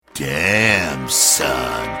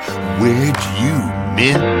son, where'd you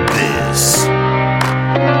mint this?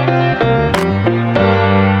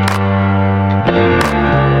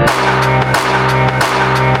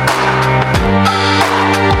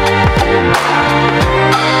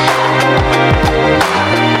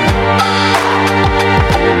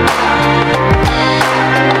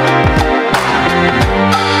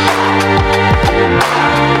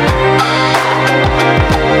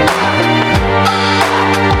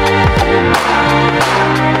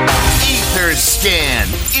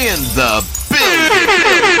 In the building.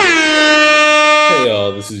 Hey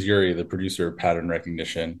y'all, this is Yuri, the producer of Pattern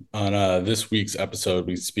Recognition. On this week's episode,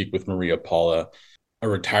 we speak with Paula, a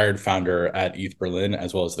retired founder at ETH Berlin,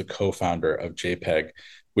 as well as the co-founder of JPEG,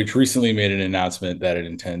 which recently made an announcement that it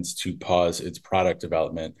intends to pause its product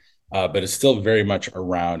development, but is still very much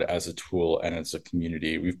around as a tool and as a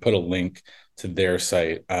community. We've put a link to their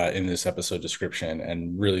site in this episode description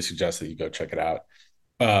and really suggest that you go check it out.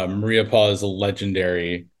 Paula is a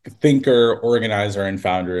legendary thinker, organizer, and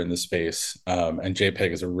founder in the space. And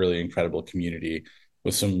JPEG is a really incredible community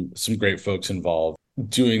with some great folks involved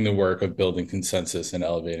doing the work of building consensus and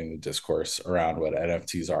elevating the discourse around what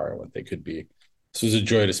NFTs are and what they could be. So it was a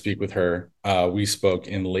joy to speak with her. We spoke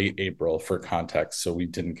in late April for context, so we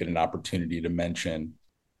didn't get an opportunity to mention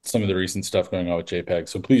some of the recent stuff going on with JPEG.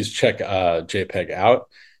 So please check JPEG out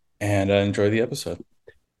and enjoy the episode.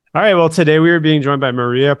 All right. Well, today we are being joined by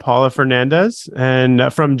Paula Fernandez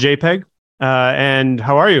and from JPEG. And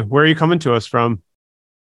how are you? Where are you coming to us from?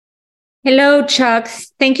 Hello, Chuck.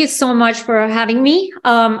 Thank you so much for having me.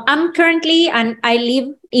 I'm currently, and I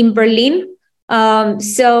live in Berlin.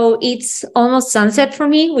 So it's almost sunset for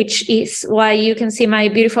me, which is why you can see my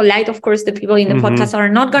beautiful light. Of course, the people in the podcast are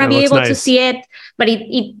not going to be able to see it, but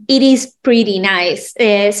it is pretty nice.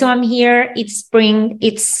 So I'm here. It's spring.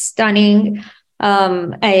 It's stunning.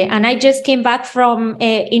 And I just came back from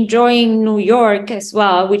enjoying New York as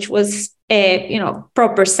well, which was,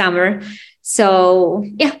 proper summer. So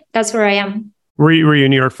yeah, that's where I am. Were you in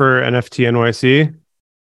New York for NFT NYC?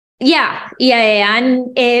 Yeah.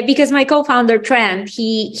 And because my co-founder Trent,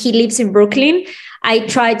 he lives in Brooklyn. I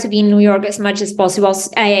try to be in New York as much as possible.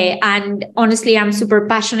 And honestly, I'm super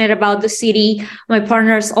passionate about the city. My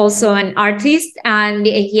partner is also an artist and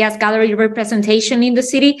he has gallery representation in the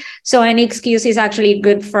city. So any excuse is actually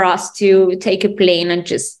good for us to take a plane and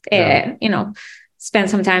just, spend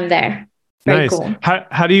some time there. Very cool.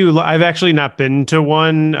 How do you, I've actually not been to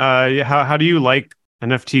one. How do you like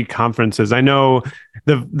NFT conferences? I know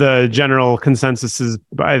the general consensus is,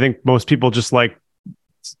 I think most people just like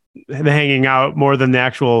the hanging out more than the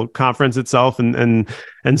actual conference itself and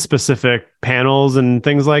specific panels and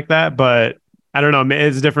things like that. But I don't know,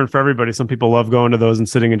 it's different for everybody. Some people love going to those and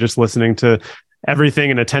sitting and just listening to everything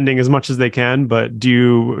and attending as much as they can. But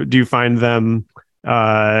do you find them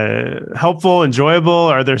helpful,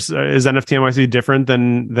 enjoyable? Is NFT NYC different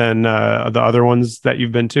than the other ones that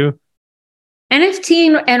you've been to?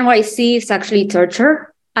 NFT NYC is actually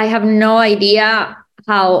torture. I have no idea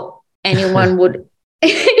how anyone would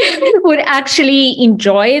actually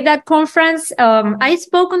enjoy that conference. I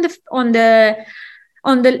spoke on the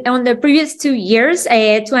previous 2 years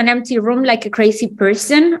to an empty room like a crazy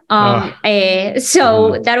person.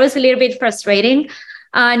 So that was a little bit frustrating.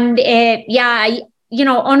 And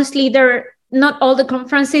honestly, not all the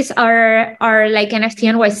conferences are like NFT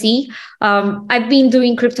NYC. I've been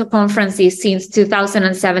doing crypto conferences since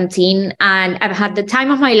 2017, and I've had the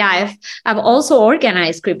time of my life. I've also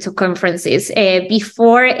organized crypto conferences.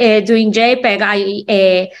 Before doing JPEG,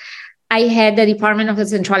 I had the Department of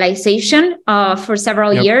Decentralization for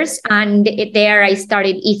several years, and there I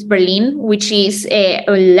started ETH Berlin, which is a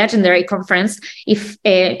legendary conference, if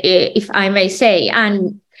I may say.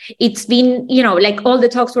 And it's been, all the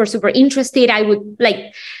talks were super interested. I would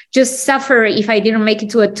just suffer if I didn't make it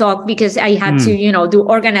to a talk because I had to, do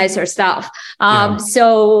organizer stuff.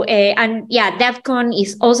 DevCon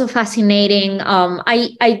is also fascinating.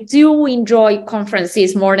 I do enjoy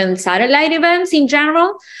conferences more than satellite events in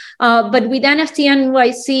general. But with NFT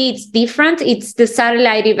NYC, it's different. It's the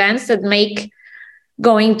satellite events that make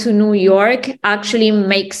going to New York actually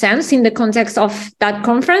makes sense in the context of that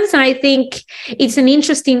conference. And I think it's an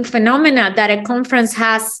interesting phenomena that a conference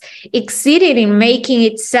has exceeded in making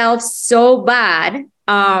itself so bad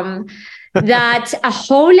that a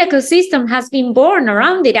whole ecosystem has been born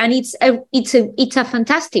around it. And it's a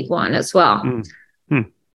fantastic one as well. Mm-hmm.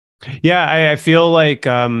 Yeah, I feel like,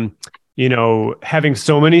 having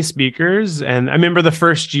so many speakers, and I remember the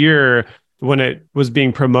first year when it was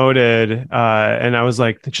being promoted, and I was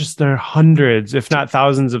like, there are hundreds, if not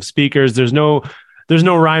thousands of speakers. There's no there's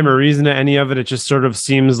no rhyme or reason to any of it. It just sort of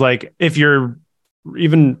seems like if you're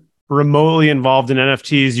even remotely involved in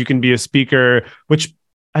NFTs, you can be a speaker, which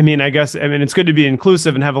I mean, it's good to be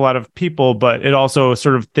inclusive and have a lot of people, but it also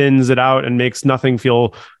sort of thins it out and makes nothing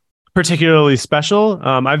feel particularly special.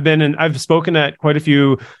 I've spoken at quite a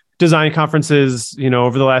few design conferences,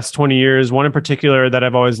 over the last 20 years. One in particular that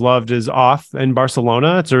I've always loved is Off in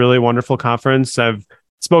Barcelona. It's a really wonderful conference. I've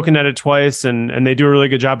spoken at it twice and they do a really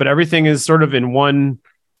good job, but everything is sort of in one,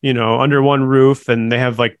 under one roof, and they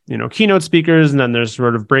have keynote speakers, and then there's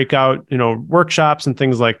sort of breakout, workshops and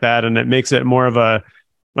things like that. And it makes it more of a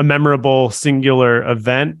memorable singular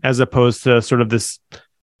event as opposed to sort of this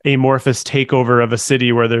amorphous takeover of a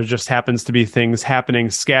city where there just happens to be things happening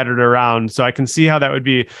scattered around. So I can see how that would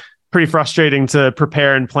be pretty frustrating to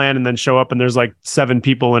prepare and plan and then show up and there's like 7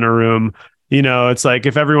 people in a room. It's like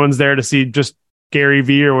if everyone's there to see just Gary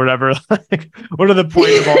V or whatever, like what are the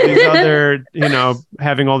point of all these other,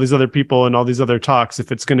 having all these other people and all these other talks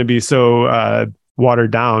if it's going to be so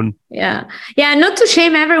watered down? Yeah. Not to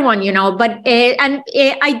shame everyone, but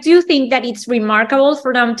I do think that it's remarkable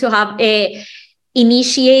for them to have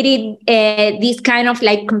initiated this kind of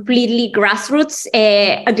like completely grassroots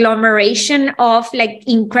agglomeration of like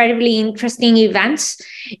incredibly interesting events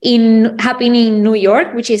happening in New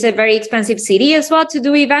York, which is a very expensive city as well to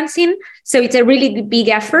do events in. So it's a really big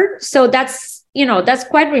effort. So that's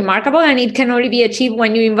quite remarkable, and it can only be achieved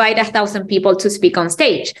when you invite 1,000 people to speak on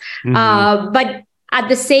stage. But at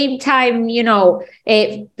the same time,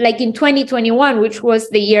 like in 2021, which was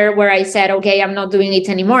the year where I said, okay, I'm not doing it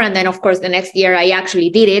anymore. And then, of course, the next year I actually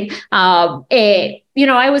did it.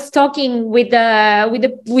 I was talking with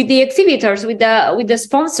the exhibitors, with the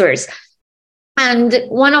sponsors. And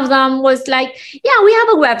one of them was like, yeah, we have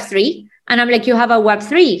a Web3. And I'm like, you have a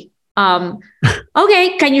Web3?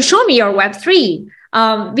 Okay, can you show me your Web3?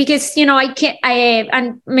 Because, I can't,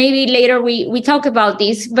 and maybe later we talk about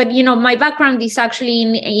this, but, my background is actually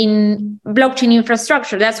in blockchain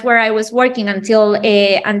infrastructure. That's where I was working until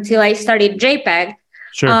I started JPEG.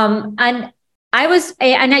 Sure. And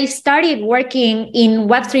I started working in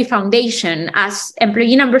Web3 Foundation as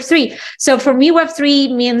employee number 3. So for me,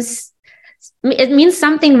 Web3 means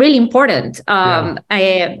something really important.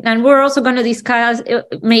 And we're also going to discuss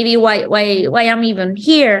maybe why I'm even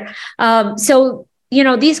here. So,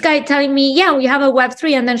 this guy telling me, yeah, we have a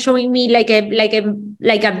Web3, and then showing me like a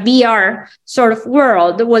VR sort of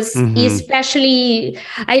world was especially,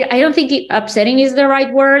 I don't think upsetting is the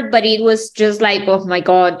right word, but it was just like, oh my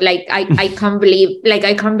God, like I can't believe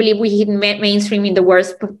we hit mainstream in the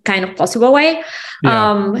worst kind of possible way.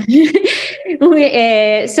 So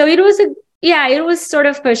it was sort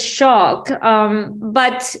of a shock.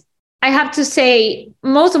 But I have to say,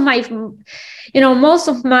 most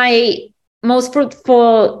of my most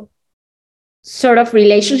fruitful sort of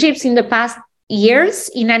relationships in the past years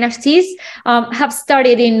in NFTs have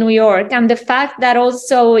started in New York. And the fact that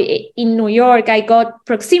also in New York, I got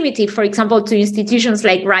proximity, for example, to institutions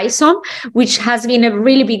like Rhizome, which has been a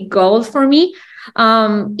really big goal for me,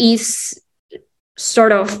 is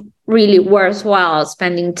sort of really worthwhile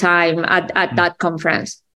spending time at that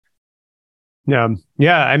conference. Yeah.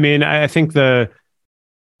 I mean, I think to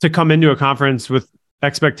come into a conference with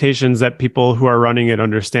expectations that people who are running it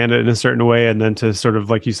understand it in a certain way, and then to sort of,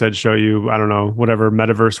 like you said, show you, I don't know, whatever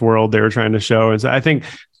metaverse world they were trying to show. And so I think,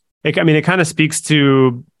 it kind of speaks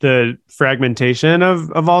to the fragmentation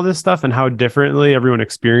of all this stuff and how differently everyone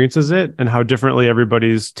experiences it and how differently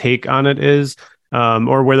everybody's take on it is,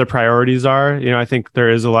 or where the priorities are. I think there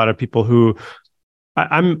is a lot of people who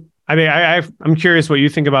I'm curious what you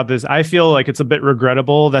think about this. I feel like it's a bit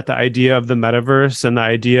regrettable that the idea of the metaverse and the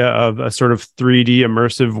idea of a sort of 3D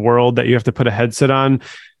immersive world that you have to put a headset on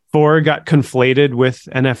for got conflated with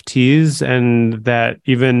NFTs, and that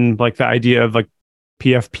even like the idea of like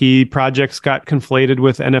PFP projects got conflated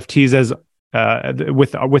with NFTs as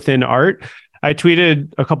within art. I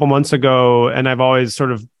tweeted a couple months ago, and I've always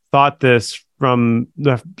sort of thought this from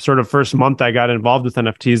the sort of first month I got involved with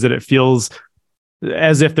NFTs, that it feels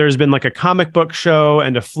as if there's been like a comic book show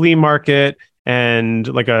and a flea market and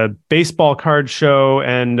like a baseball card show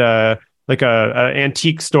and like a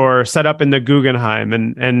antique store set up in the Guggenheim,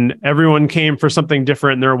 and everyone came for something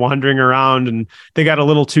different, and they're wandering around and they got a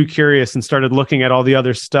little too curious and started looking at all the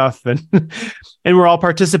other stuff, and and we're all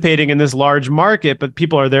participating in this large market, but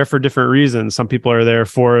people are there for different reasons. Some people are there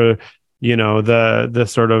for, the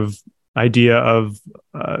sort of idea of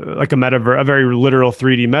like a very literal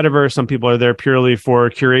 3D metaverse. Some people are there purely for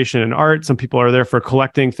curation and art. Some people are there for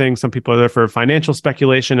collecting things. Some people are there for financial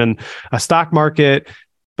speculation and a stock market.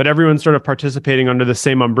 but everyone's sort of participating under the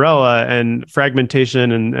same umbrella, and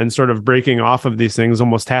fragmentation and sort of breaking off of these things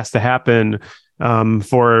almost has to happen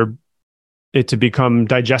for it to become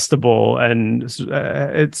digestible and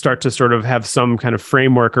it start to sort of have some kind of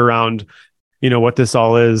framework around, what this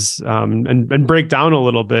all is, and break down a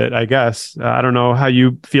little bit, I guess. I don't know how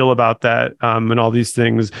you feel about that, and all these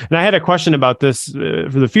things. And I had a question about this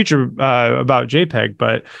for the future about JPEG,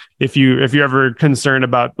 but if you're ever concerned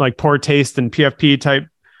about like poor taste and PFP type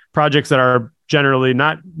projects that are generally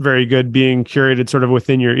not very good being curated sort of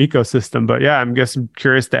within your ecosystem. But yeah, I'm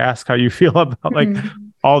curious to ask how you feel about like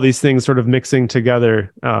all these things sort of mixing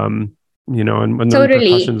together, and the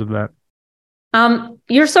repercussions of that.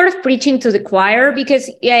 You're sort of preaching to the choir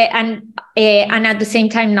because, and at the same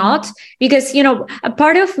time not, because, a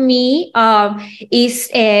part of me is,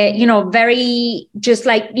 very just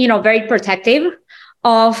like, very protective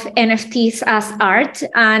of NFTs as art.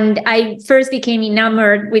 And I first became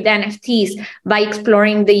enamored with NFTs by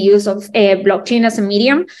exploring the use of blockchain as a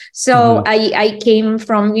medium. So I came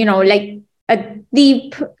from, like a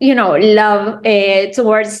deep, love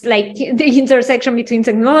towards like the intersection between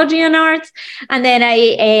technology and art. And then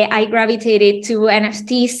I gravitated to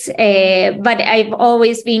NFTs, but I've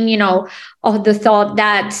always been, of the thought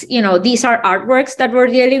that, these are artworks that we're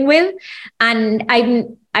dealing with. And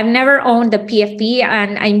I've never owned the PFP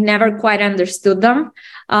and I never quite understood them.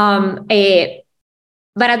 But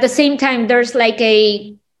at the same time, there's like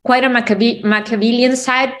quite a Machiavellian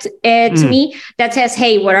side to me that says,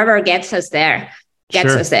 hey, whatever gets us there,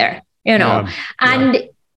 gets us there, And,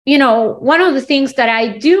 one of the things that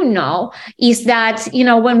I do know is that,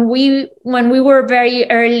 when we were very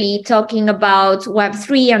early talking about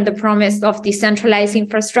Web3 and the promise of decentralized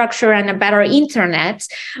infrastructure and a better internet,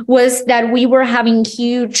 was that we were having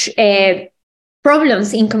huge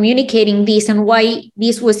problems in communicating this and why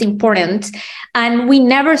this was important. And we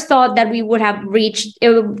never thought that we would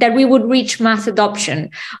reach mass adoption.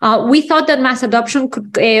 We thought that mass adoption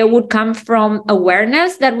would come from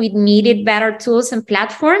awareness that we needed better tools and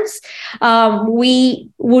platforms. We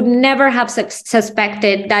would never have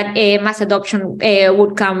suspected that mass adoption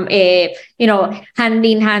would come, hand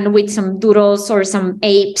in hand with some doodles or some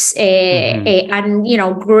apes,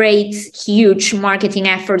 and great, huge marketing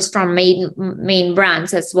efforts from main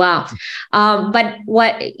brands as well. But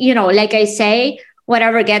what, like I say,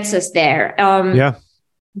 whatever gets us there.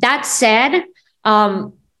 That said,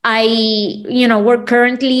 we're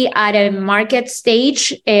currently at a market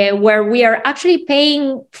stage where we are actually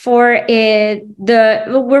paying for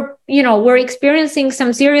we're experiencing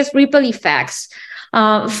some serious ripple effects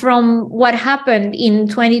from what happened in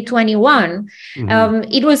 2021.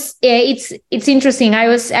 It's interesting. I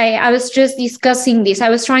was just discussing this.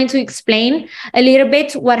 I was trying to explain a little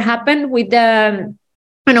bit what happened with the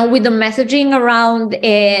messaging around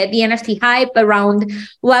the NFT hype around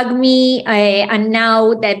WAGMI, and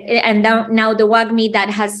now the WAGMI that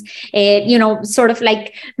has sort of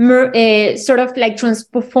like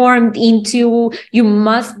transformed into you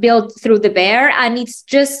must build through the bear, and it's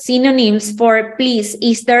just synonyms for please.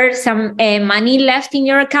 Is there some money left in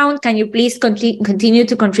your account? Can you please continue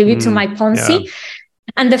to contribute to my Ponzi? Yeah.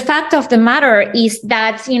 And the fact of the matter is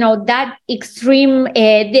that, that extreme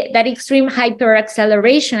hyper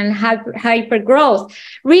acceleration and hyper growth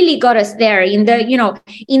really got us there in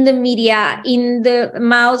the media, in the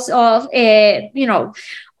mouths of,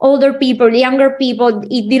 older people, younger people.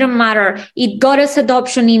 It didn't matter. It got us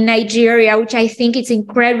adoption in Nigeria, which I think is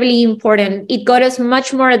incredibly important. It got us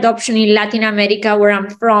much more adoption in Latin America, where I'm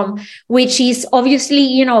from, which is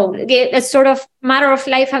obviously, a sort of matter of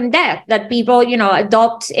life and death that people,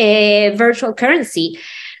 adopt a virtual currency.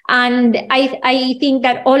 And I think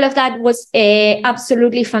that all of that was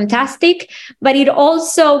absolutely fantastic, but it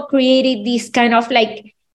also created this kind of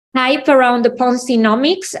like hype around the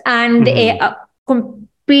Ponzi-nomics and a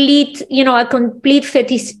complete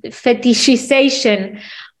fetishization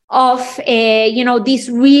of, these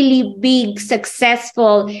really big,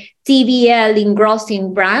 successful TVL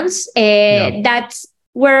engrossing brands that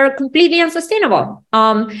were completely unsustainable.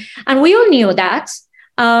 And we all knew that.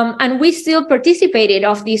 And we still participated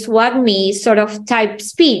of this WAGMI sort of type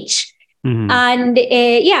speech. And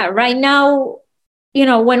right now,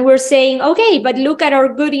 when we're saying, okay, but look at our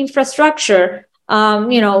good infrastructure,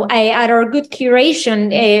 at our good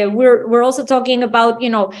curation, we're also talking about,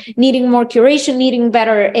 needing more curation, needing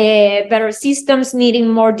better systems, needing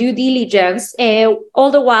more due diligence.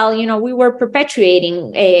 All the while, we were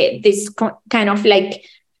perpetuating this kind of like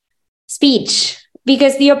speech,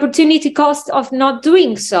 because the opportunity cost of not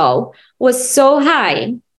doing so was so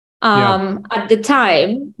high at the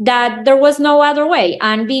time that there was no other way.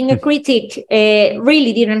 And being a critic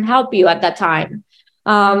really didn't help you at that time.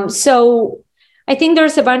 So I think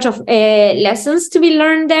there's a bunch of lessons to be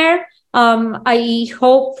learned there. I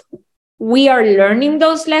hope we are learning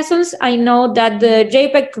those lessons. I know that the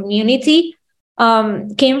JPEG community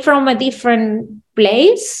came from a different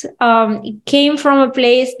place. It came from a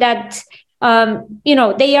place that,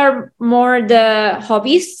 they are more the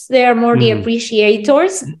hobbyists, they are more the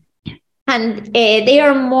appreciators, and they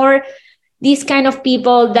are more these kind of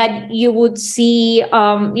people that you would see,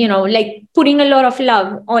 like putting a lot of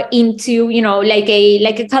love into, like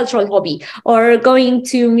a cultural hobby, or going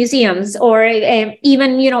to museums, or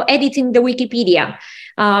even, editing the Wikipedia,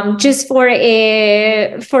 just for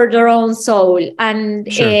their own soul.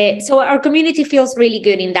 And so our community feels really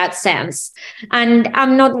good in that sense. And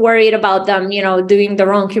I'm not worried about them, doing the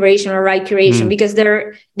wrong curation or right curation, because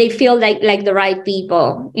they feel like the right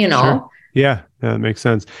people, Sure. Yeah, that makes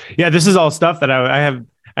sense. Yeah, this is all stuff that I have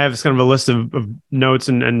kind of a list of notes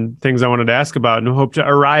and things I wanted to ask about, and hope to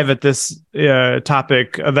arrive at this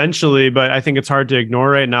topic eventually. But I think it's hard to ignore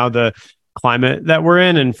right now the climate that we're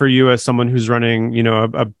in. And for you, as someone who's running,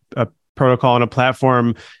 a protocol and a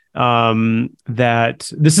platform,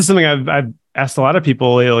 that this is something I've asked a lot of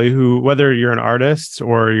people lately, who, whether you're an artist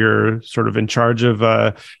or you're sort of in charge of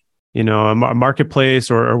a marketplace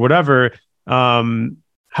or whatever.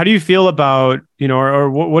 How do you feel about, or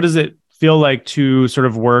what does it feel like to sort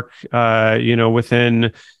of work,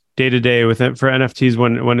 within day to day within for NFTs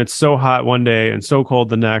when it's so hot one day and so cold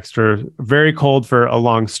the next, or very cold for a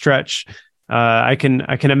long stretch? I can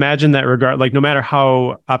imagine that like no matter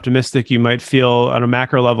how optimistic you might feel on a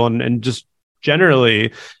macro level and just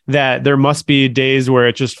generally, that there must be days where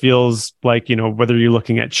it just feels like, whether you're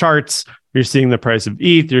looking at charts, you're seeing the price of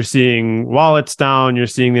ETH, you're seeing wallets down, you're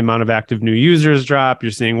seeing the amount of active new users drop,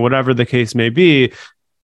 you're seeing whatever the case may be,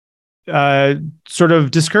 sort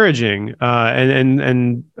of discouraging,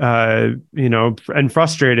 and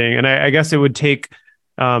frustrating. And I guess it would take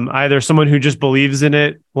either someone who just believes in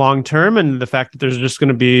it long term, and the fact that there's just going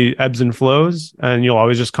to be ebbs and flows, and you'll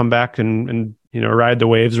always just come back and ride the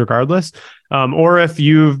waves regardless. Or if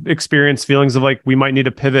you've experienced feelings of like, we might need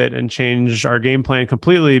to pivot and change our game plan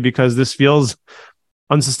completely because this feels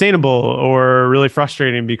unsustainable, or really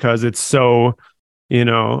frustrating because it's so,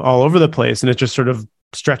 all over the place, and it just sort of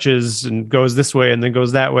stretches and goes this way and then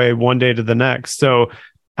goes that way one day to the next. So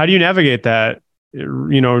how do you navigate that,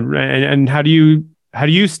 and how do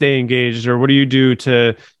you stay engaged, or what do you do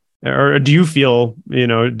or do you feel,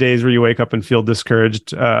 days where you wake up and feel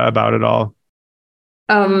discouraged about it all?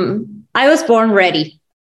 I was born ready.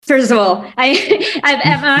 First of all,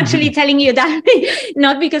 I'm actually telling you that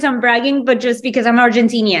not because I'm bragging, but just because I'm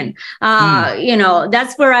Argentinian.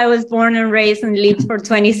 That's where I was born and raised and lived for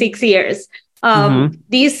 26 years.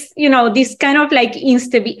 This kind of like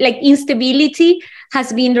instability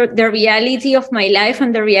has been the reality of my life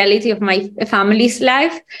and the reality of my family's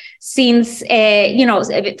life since,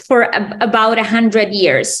 for about 100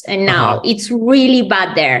 years. And now it's really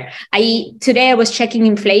bad there. Today I was checking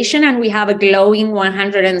inflation, and we have a glowing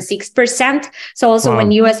 106%. So also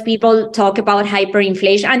when US people talk about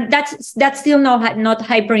hyperinflation, and that's still not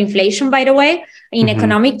hyperinflation, by the way, in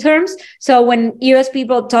economic terms. So when US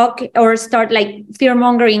people talk or start like fear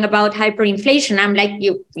mongering about hyperinflation, I'm like,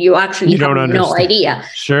 you actually have no idea.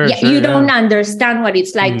 Sure. You don't understand what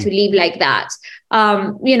it's like to live like that.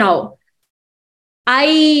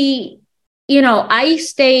 I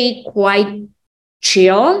stay quite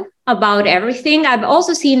chill about everything. I've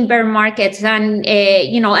also seen bear markets and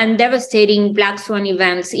devastating black swan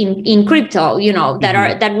events in crypto,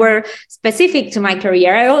 that were specific to my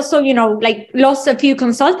career. I also, lost a few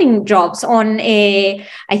consulting jobs on I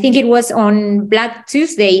think it was on Black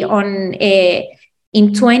Tuesday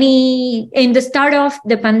in the start of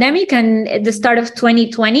the pandemic and the start of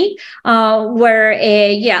 2020, where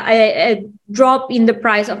a drop in the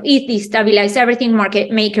price of ETH destabilized everything.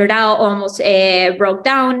 Market maker DAO almost broke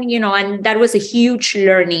down, and that was a huge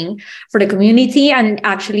learning for the community. And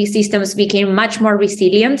actually, systems became much more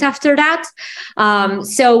resilient after that.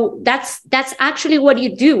 So that's actually what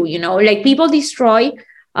you do. Like people destroy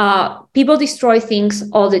things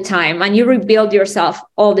all the time, and you rebuild yourself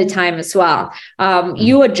all the time as well.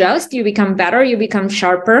 You adjust, you become better, you become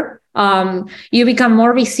sharper, you become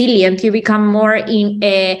more resilient, you become more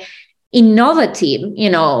innovative,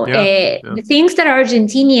 Yeah. the things that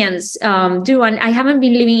Argentinians do. And I haven't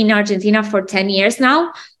been living in Argentina for 10 years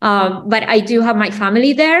now, but I do have my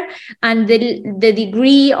family there. And the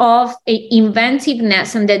degree of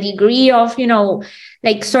inventiveness and the degree of,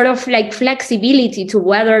 like sort of like flexibility to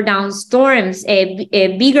weather down storms,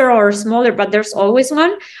 a bigger or smaller, but there's always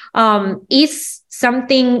one, is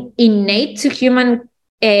something innate to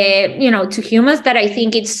to humans that I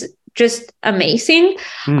think it's just amazing.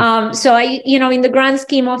 So in the grand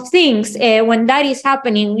scheme of things, when that is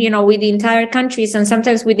happening, with the entire countries and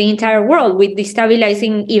sometimes with the entire world, with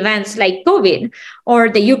destabilizing events like COVID or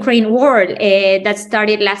the Ukraine war that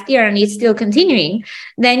started last year and is still continuing,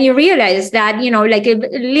 then you realize that, like a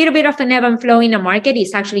little bit of an ebb and flow in a market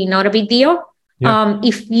is actually not a big deal. Yeah.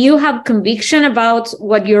 If you have conviction about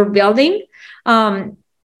what you're building,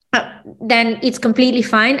 then it's completely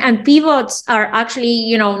fine. And pivots are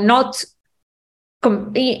actually, they're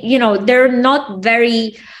not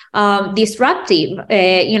very disruptive.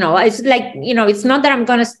 It's like, it's not that I'm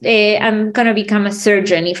gonna become a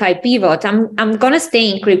surgeon if I pivot. I'm gonna stay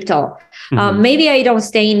in crypto. Maybe I don't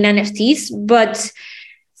stay in NFTs, but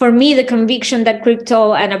for me, the conviction that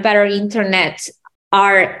crypto and a better internet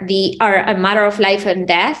are a matter of life and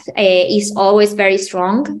death is always very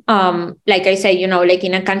strong. Like I said, like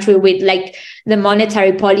in a country with like the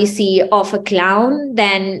monetary policy of a clown,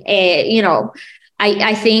 then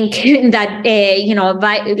I think that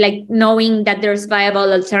like knowing that there's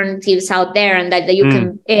viable alternatives out there and that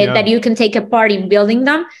you can take a part in building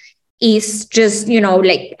them is just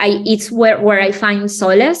it's where I find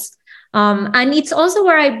solace. And it's also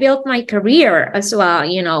where I built my career as well.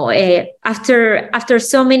 After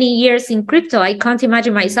so many years in crypto, I can't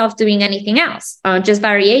imagine myself doing anything else, just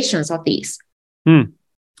variations of these.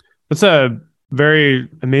 That's a very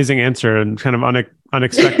amazing answer and kind of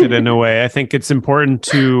unexpected in a way. I think it's important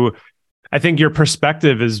I think your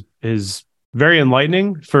perspective is very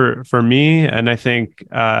enlightening for me. And I think,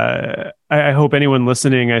 I hope anyone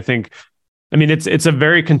listening, it's a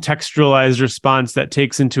very contextualized response that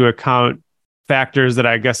takes into account factors that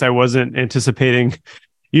I guess I wasn't anticipating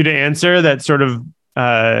you to answer, that sort of,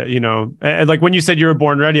 like when you said you were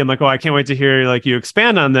born ready, I'm like, oh, I can't wait to hear like you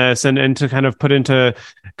expand on this and to kind of put into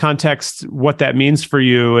context what that means for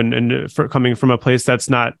you and for coming from a place that's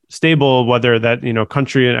not stable, whether that,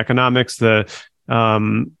 country and economics, the,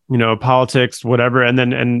 politics, whatever.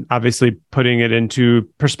 And obviously putting it into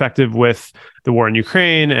perspective with the war in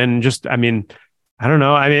Ukraine and just, I don't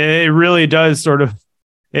know. It really does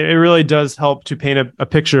help to paint a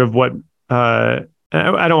picture of what, I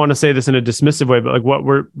don't want to say this in a dismissive way, but like what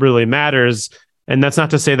really matters. And that's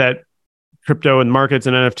not to say that crypto and markets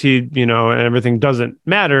and NFT, and everything doesn't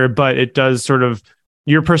matter, but it does sort of,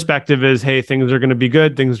 your perspective is, hey, things are going to be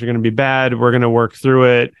good, things are going to be bad, we're going to work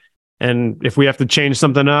through it. And if we have to change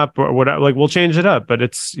something up or what, like we'll change it up, but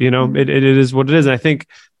it's, it is what it is. And I think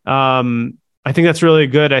that's really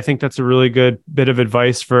good. I think that's a really good bit of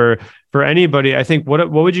advice for anybody. I think what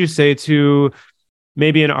would you say to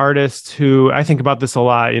maybe an artist who, I think about this a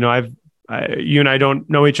lot, you and I don't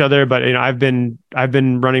know each other, but I've been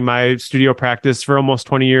running my studio practice for almost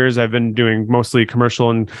 20 years. I've been doing mostly commercial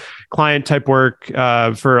and client type work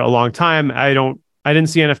for a long time. I didn't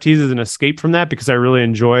see NFTs as an escape from that because I really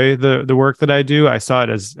enjoy the work that I do. I saw it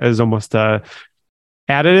as almost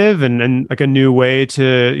additive and like a new way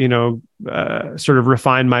to, sort of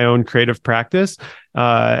refine my own creative practice.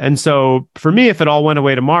 And so for me, if it all went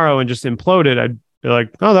away tomorrow and just imploded, I'd be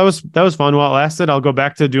like, oh, that was fun while it lasted. I'll go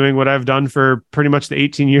back to doing what I've done for pretty much the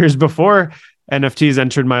 18 years before NFTs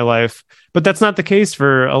entered my life. But that's not the case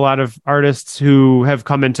for a lot of artists who have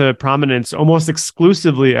come into prominence almost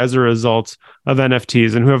exclusively as a result of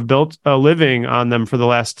NFTs and who have built a living on them for the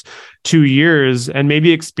last 2 years and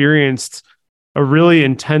maybe experienced a really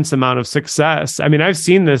intense amount of success. I've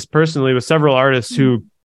seen this personally with several artists who,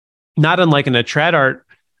 not unlike in a trad art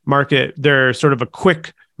market, they're sort of a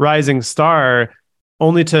quick rising star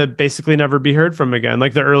only to basically never be heard from again,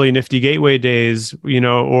 like the early Nifty Gateway days,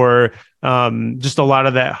 or just a lot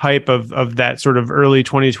of that hype of that sort of early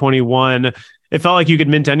 2021. It felt like you could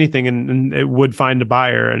mint anything and it would find a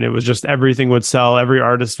buyer, and it was just everything would sell. Every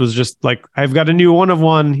artist was just like, I've got a new one of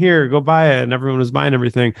one here, go buy it. And everyone was buying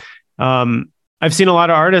everything. I've seen a lot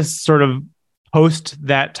of artists sort of post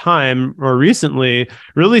that time or recently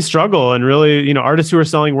really struggle, and really, artists who are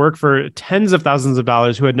selling work for tens of thousands of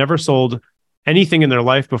dollars who had never sold anything in their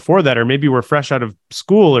life before that, or maybe were fresh out of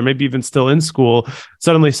school, or maybe even still in school,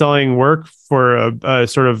 suddenly selling work for a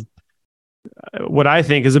sort of what I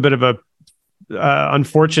think is a bit of a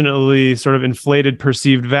unfortunately sort of inflated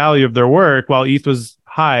perceived value of their work while ETH was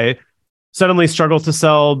high, suddenly struggle to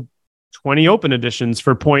sell 20 open editions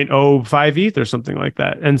for 0.05 ETH or something like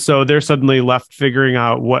that. And so they're suddenly left figuring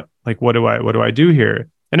out what do I do here?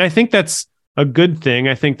 And I think that's a good thing.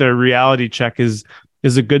 I think the reality check is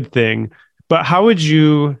a good thing. But how would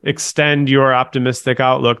you extend your optimistic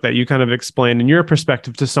outlook that you kind of explained in your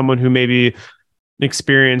perspective to someone who maybe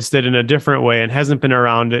experienced it in a different way and hasn't been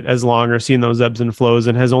around it as long or seen those ebbs and flows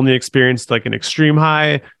and has only experienced like an extreme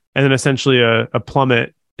high and then essentially a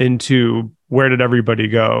plummet into where did everybody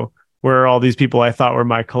go? Where are all these people I thought were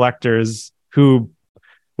my collectors who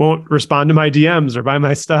won't respond to my DMs or buy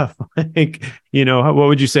my stuff? Like, what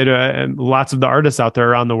would you say to lots of the artists out there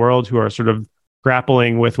around the world who are sort of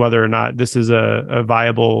grappling with whether or not this is a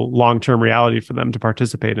viable long-term reality for them to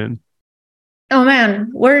participate in? Oh man,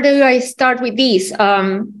 where do I start with this?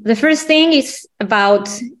 The first thing is about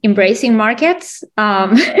embracing markets.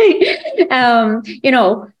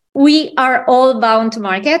 We are all bound to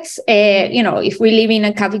markets. If we live in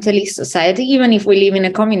a capitalist society, even if we live in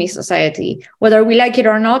a communist society, whether we like it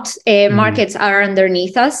or not, markets are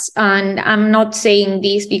underneath us. And I'm not saying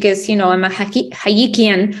this because, I'm a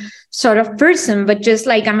Hayekian sort of person, but just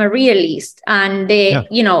like I'm a realist. And,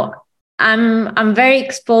 I'm very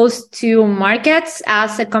exposed to markets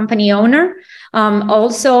as a company owner.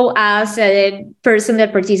 Also as a person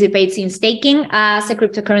that participates in staking, as a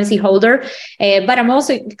cryptocurrency holder, but I'm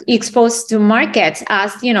also exposed to markets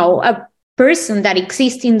as, a person that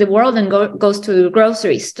exists in the world and goes to the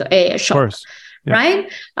grocery shop, right?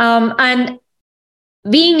 And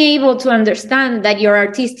being able to understand that your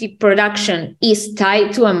artistic production is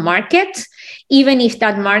tied to a market, even if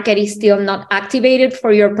that market is still not activated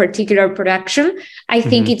for your particular production, I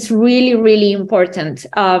think it's really, really important.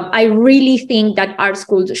 I really think that art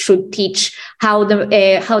schools should teach how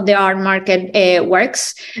the art market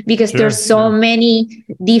works, because there's so many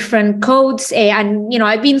different codes. And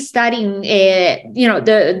I've been studying,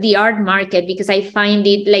 the art market because I find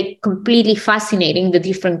it like completely fascinating. The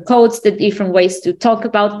different codes, the different ways to talk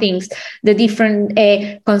about things, the different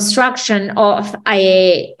construction of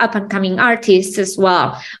up and coming artists as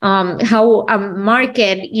well, how a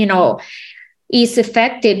market, is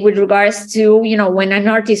affected with regards to, when an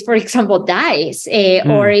artist, for example, dies,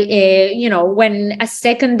 or, when a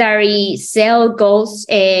secondary sale goes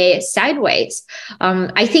sideways.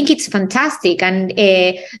 I think it's fantastic. And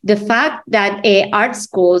the fact that art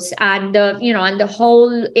schools and, and the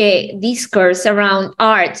whole discourse around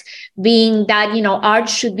art being that, art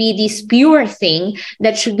should be this pure thing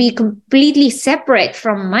that should be completely separate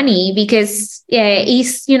from money because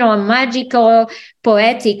it's, a magical,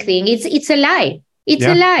 poetic thing. It's a lie. It's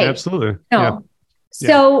a lie. Absolutely.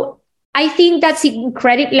 So I think that's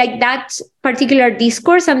incredible. Like that particular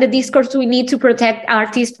discourse and the discourse we need to protect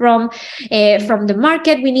artists from the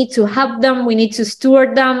market. We need to help them. We need to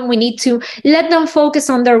steward them. We need to let them focus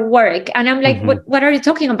on their work. And I'm like, what are you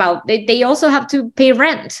talking about? They also have to pay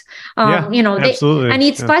rent. Absolutely. And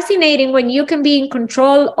it's fascinating when you can be in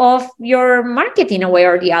control of your market in a way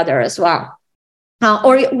or the other as well.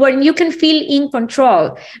 Or when you can feel in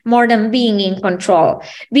control more than being in control.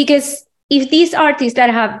 Because if these artists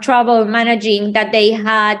that have trouble managing that they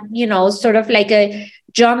had, sort of like a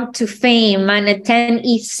jump to fame and a 10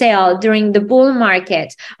 ETH sale during the bull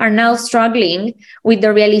market are now struggling with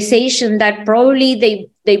the realization that probably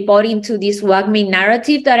they bought into this WAGMI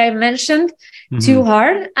narrative that I mentioned too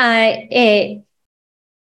hard,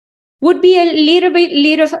 would be a little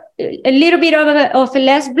bit of a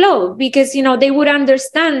less blow, because they would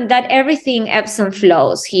understand that everything ebbs and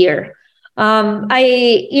flows here.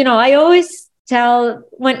 I always tell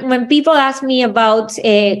when people ask me about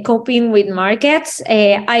coping with markets,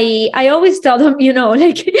 I always tell them,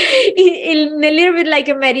 like in a little bit like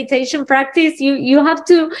a meditation practice, you have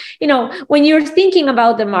to, when you're thinking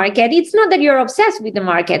about the market, it's not that you're obsessed with the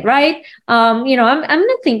market, right? I'm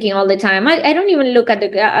not thinking all the time. I don't even look at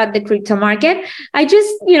the crypto market. I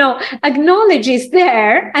just, acknowledge it's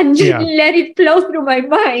there and just let it flow through my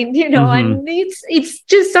mind, and it's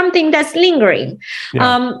just something that's lingering.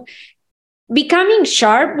 Becoming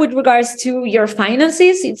sharp with regards to your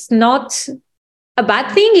finances, it's not a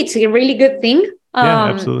bad thing. It's a really good thing.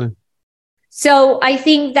 Absolutely. So I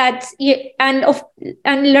think that, and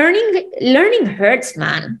learning hurts,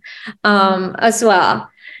 man, as well.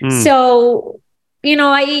 So,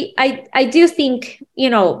 I do think,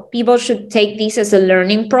 people should take this as a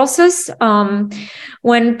learning process.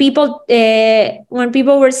 When people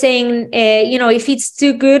were saying, if it's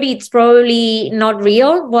too good, it's probably not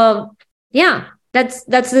real. Well, yeah, that's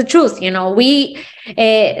the truth. We,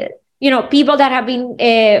 people that have been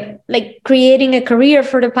like creating a career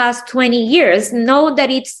for the past 20 years know that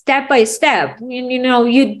it's step by step.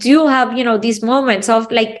 You do have, these moments of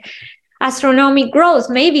like astronomical growth,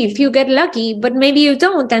 maybe if you get lucky, but maybe you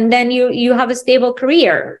don't, and then you have a stable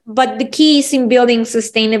career. But the key is in building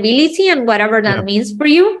sustainability and whatever that means for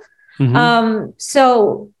you.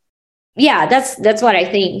 So yeah, that's what I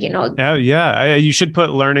think, You should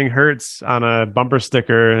put learning hurts on a bumper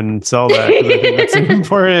sticker and sell that, 'cause I think that's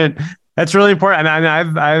important. That's really important. I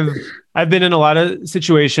mean, I've been in a lot of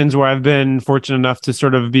situations where I've been fortunate enough to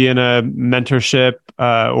sort of be in a mentorship,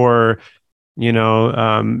 or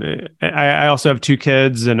I also have 2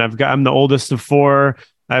 kids, and I'm the oldest of 4.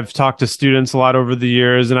 I've talked to students a lot over the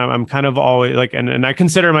years, and I'm kind of always like, and I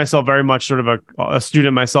consider myself very much sort of a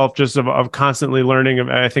student myself, just of constantly learning.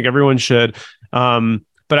 I think everyone should. But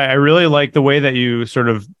I really like the way that you sort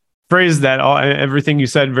of phrased that. Everything you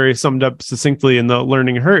said very summed up succinctly in the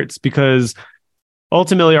learning hurts, because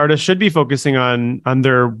ultimately artists should be focusing on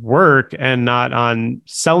their work and not on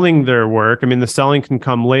selling their work. I mean, the selling can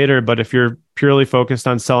come later, but if you're purely focused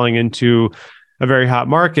on selling into a very hot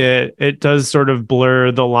market, it does sort of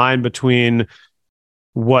blur the line between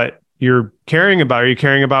what you're caring about. Are you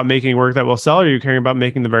caring about making work that will sell? Or are you caring about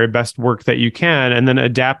making the very best work that you can, and then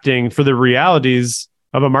adapting for the realities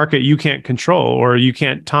of a market you can't control or you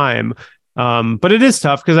can't time? But it is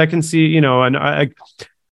tough, because I can see, and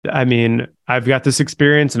I mean, I've got this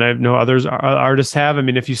experience, and I know others artists have. I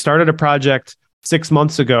mean, if you started a project 6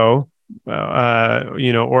 months ago,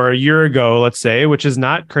 or a year ago, let's say, which is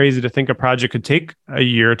not crazy to think a project could take a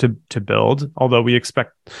year to build, although we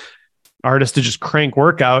expect artists to just crank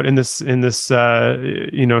work out in this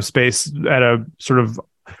space at a sort of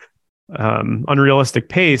unrealistic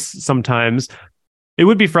pace sometimes. It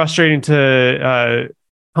would be frustrating to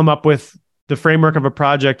come up with the framework of a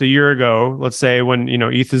project a year ago, let's say, when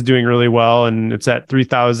ETH is doing really well and it's at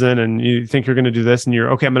 3,000, and you think you're going to do this, and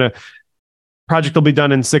you're okay, project will be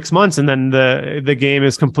done in 6 months, and then the game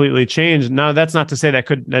is completely changed. Now, that's not to say that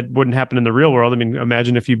wouldn't happen in the real world. I mean,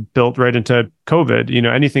 imagine if you built right into COVID.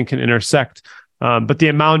 Anything can intersect, but the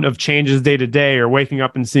amount of changes day to day, or waking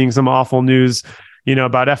up and seeing some awful news,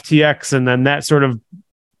 about FTX, and then that sort of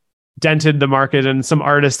dented the market, and some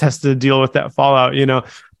artist has to deal with that fallout.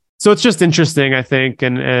 So it's just interesting, I think,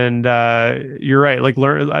 and you're right. Like,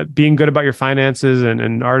 being good about your finances,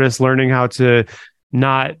 and artists learning how to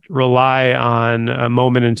not rely on a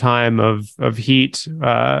moment in time of heat,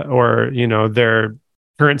 or their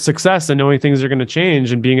current success, and knowing things are going to change,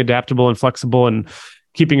 and being adaptable and flexible, and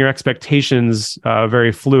keeping your expectations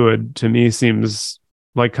very fluid, to me seems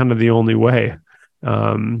like kind of the only way.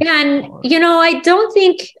 And I don't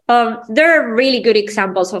think there are really good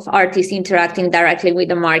examples of artists interacting directly with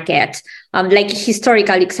the market, like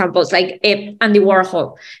historical examples, like Andy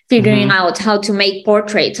Warhol figuring out how to make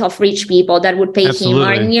portraits of rich people that would pay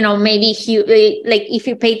Absolutely. him, or maybe he, like, if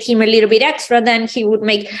you paid him a little bit extra, then he would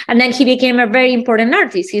make, and then he became a very important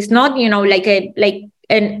artist. He's not like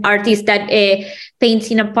an artist that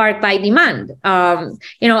paints in a park by demand,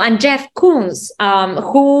 and Jeff Koons,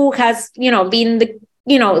 who has, been the,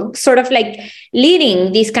 sort of like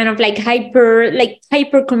leading this kind of like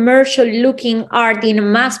hyper commercial looking art in a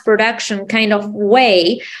mass production kind of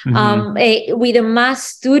way, with a mass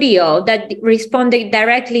studio that responded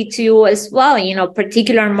directly to as well,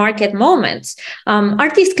 particular market moments.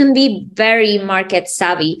 Artists can be very market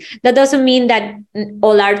savvy. That doesn't mean that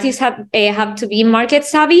all artists have to be market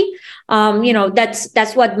savvy.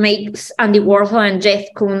 That's what makes Andy Warhol and Jeff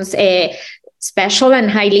Koons special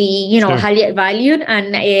and highly, Sure. highly valued.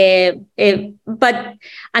 And but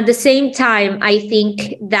at the same time, I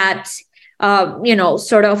think that the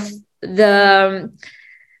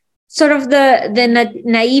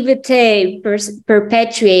naivete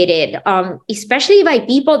perpetuated, especially by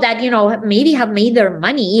people that maybe have made their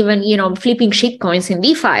money even flipping shitcoins in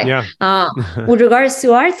DeFi. With regards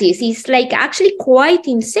to artists, it's like actually quite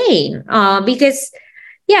insane, because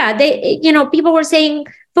they people were saying,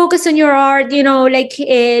 focus on your art,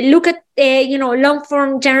 look at, long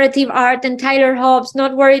form generative art and Tyler Hobbs,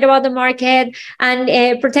 not worried about the market,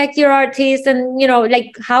 and protect your artist. And,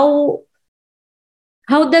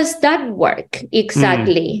 how does that work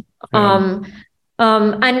exactly? And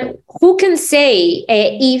who can say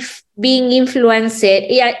if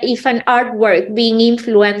an artwork being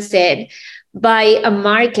influenced by a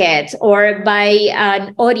market or by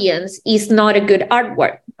an audience is not a good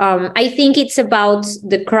artwork? I think it's about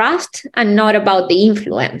the craft and not about the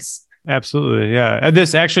influence. Absolutely. Yeah. And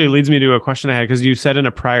this actually leads me to a question I had, because you said in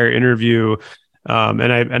a prior interview,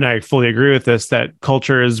 and I fully agree with this, that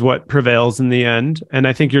culture is what prevails in the end. And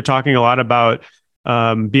I think you're talking a lot about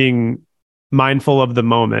being mindful of the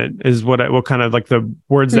moment is what kind of like the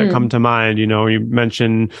words that come to mind. You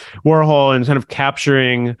mentioned Warhol and kind of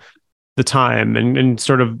capturing the time, and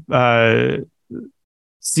sort of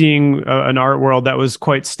seeing an art world that was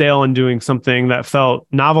quite stale and doing something that felt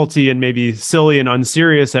novelty and maybe silly and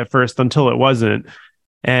unserious at first until it wasn't,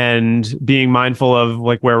 and being mindful of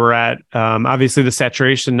like where we're at. Obviously the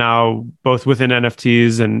saturation now, both within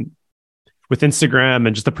NFTs and with Instagram,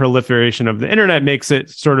 and just the proliferation of the internet makes it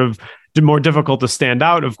sort of more difficult to stand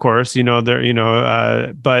out, of course,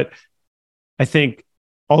 but I think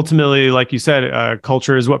ultimately, like you said,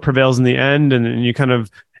 culture is what prevails in the end. And you kind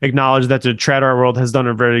of acknowledge that the trad art world has done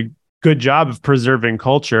a very good job of preserving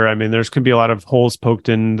culture. I mean, there's could be a lot of holes poked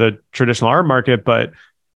in the traditional art market, but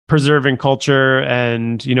preserving culture,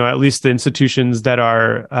 and, at least the institutions that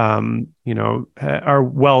are, are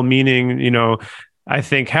well-meaning, I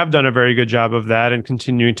think have done a very good job of that, and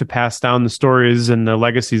continuing to pass down the stories and the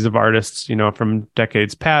legacies of artists, from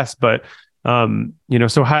decades past. But,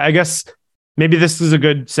 so I guess maybe this is a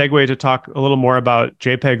good segue to talk a little more about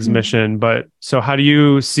JPEG's mission. But so how do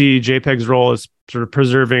you see JPEG's role as sort of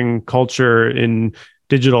preserving culture in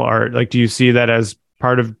digital art? Like, do you see that as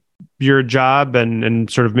part of your job, and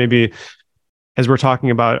sort of maybe as we're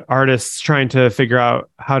talking about artists trying to figure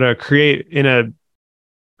out how to create in a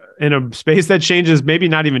space that changes, maybe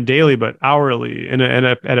not even daily, but hourly,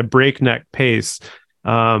 at a breakneck pace.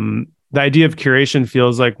 The idea of curation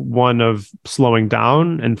feels like one of slowing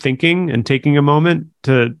down and thinking and taking a moment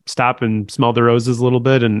to stop and smell the roses a little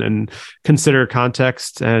bit, and consider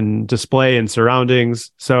context and display and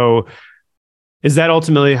surroundings. So is that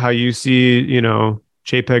ultimately how you see,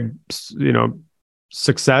 JPEG,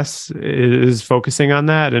 success is focusing on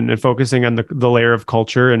that, and focusing on the layer of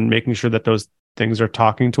culture, and making sure that those things are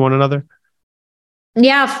talking to one another?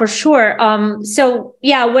 Yeah, for sure. So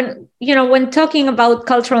yeah, when talking about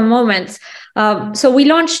cultural moments, so we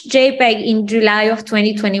launched JPEG in July of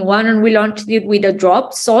 2021, and we launched it with a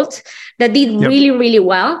drop, Salt, that did really, really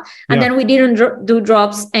well. And then we didn't do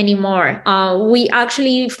drops anymore. We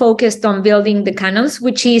actually focused on building the canons,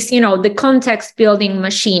 which is, the context building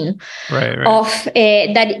machine of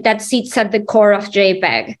that sits at the core of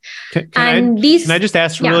JPEG. Can I just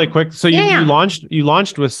ask really quick? So you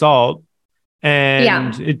launched with Salt,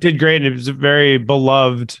 and it did great, and it was a very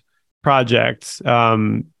beloved project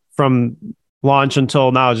from launch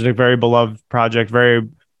until now. It's a very beloved project, very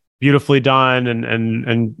beautifully done,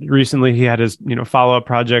 and recently he had his follow-up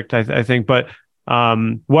project, I think. But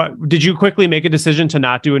what did you quickly make a decision to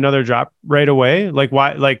not do another drop right away? Like,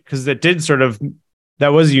 why? Like, because it did sort of, that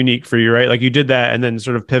was unique for you, right? Like, you did that and then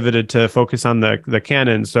sort of pivoted to focus on the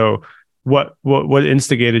canon. So what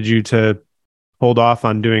instigated you to hold off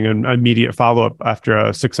on doing an immediate follow-up after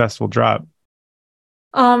a successful drop?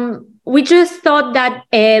 We just thought that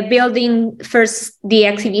building first the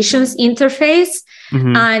exhibitions interface,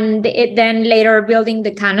 and then later building the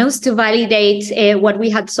canons to validate what we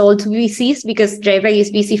had sold to VCs, because JPEG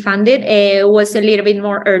is VC funded, was a little bit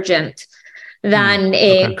more urgent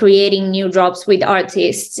than creating new drops with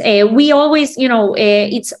artists. We always,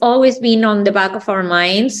 it's always been on the back of our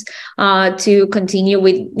minds to continue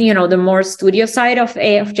with, the more studio side of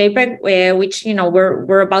JPEG, which,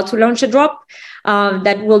 we're about to launch a drop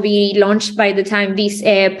that will be launched by the time this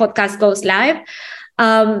podcast goes live.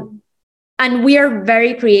 And we are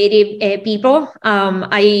very creative people. On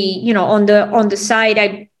the side,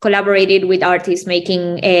 I collaborated with artists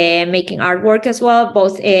making artwork as well,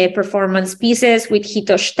 both performance pieces with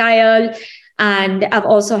Hitosh Tile, and I've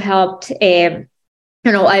also helped a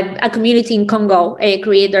community in Congo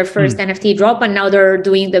create their first NFT drop, and now they're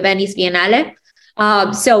doing the Venice Biennale.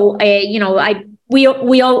 We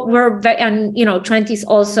all were very, and Trent is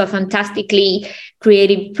also a fantastically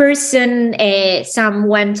creative person. Sam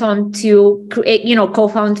went on to create,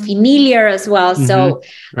 co-found Finiliar as well. So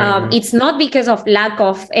it's not because of lack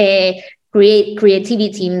of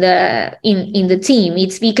creativity in the team.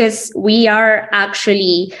 It's because we are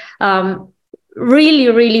actually really,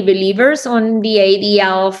 really believers on the idea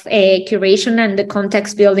of curation and the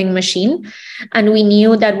context building machine, and we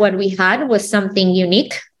knew that what we had was something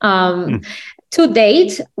unique. To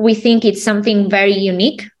date, we think it's something very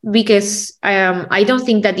unique, because I don't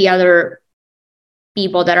think that the other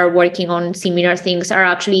people that are working on similar things are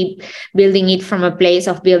actually building it from a place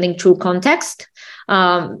of building true context.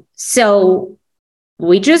 So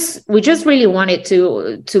we just really wanted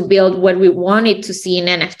to build what we wanted to see in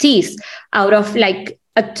NFTs, out of like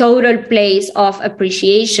a total place of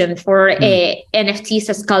appreciation for NFTs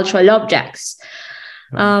as cultural objects.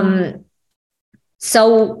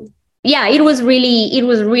 So yeah, it was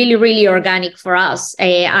really, really organic for us,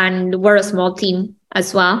 and we're a small team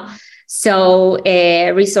as well. So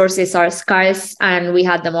resources are scarce, and we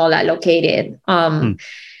had them all allocated.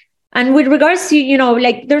 And with regards to,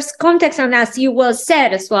 like there's context, and as you well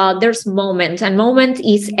said as well, there's moment, and moment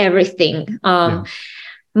is everything.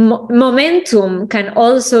 Momentum can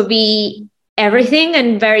also be everything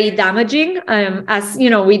and very damaging, as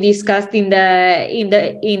we discussed in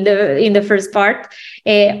the first part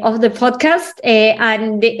of the podcast,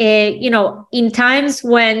 and in times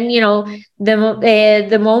when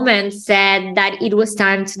the moment said that it was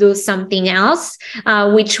time to do something else,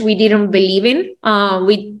 which we didn't believe in.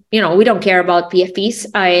 We don't care about PFPs.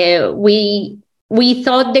 We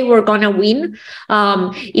thought they were gonna win.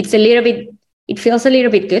 It feels a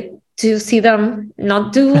little bit good to see them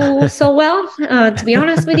not do so well, to be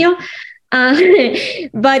honest with you.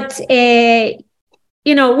 But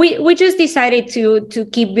we just decided to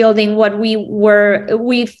keep building what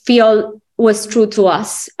we feel was true to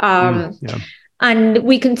us. And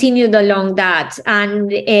we continued along that,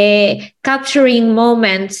 and capturing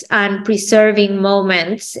moments and preserving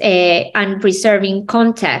moments and preserving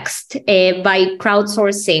context by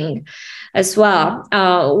crowdsourcing as well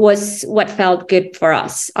was what felt good for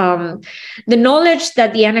us. The knowledge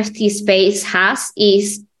that the NFT space has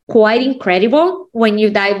is quite incredible when you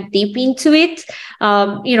dive deep into it.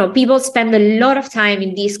 People spend a lot of time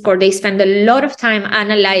in Discord. They spend a lot of time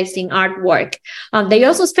analyzing artwork. They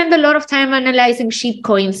also spend a lot of time analyzing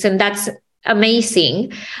shitcoins, and that's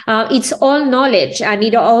amazing. It's all knowledge and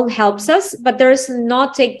it all helps us, but there's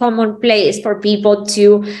not a common place for people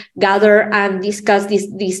to gather and discuss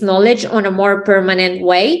this knowledge on a more permanent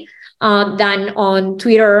way than on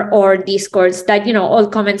Twitter or Discords that, all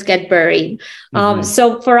comments get buried.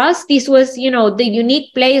 So for us, this was, the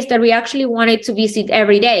unique place that we actually wanted to visit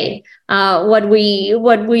every day, what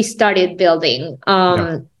we started building.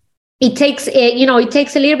 It takes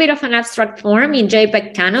a little bit of an abstract form in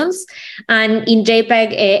JPEG canons and in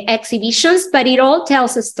JPEG exhibitions, but it all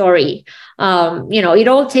tells a story. It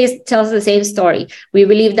all tells the same story. We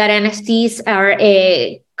believe that NFTs are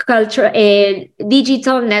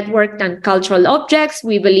digital networked and cultural objects.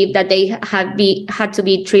 We believe that they had to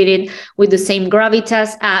be treated with the same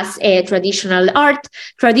gravitas as traditional art.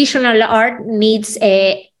 Traditional art needs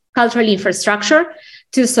a cultural infrastructure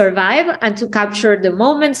to survive and to capture the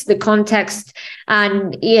moments, the context,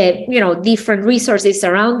 and different resources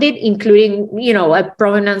around it, including a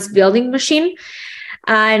provenance building machine.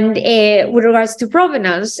 And with regards to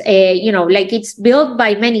provenance, it's built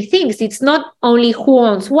by many things. It's not only who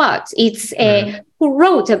owns what; it's who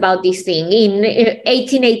wrote about this thing in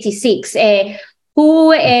 1886. Who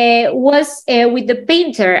was with the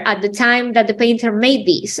painter at the time that the painter made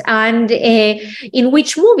this, and in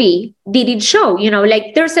which movie did it show?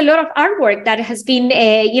 There's a lot of artwork that has been,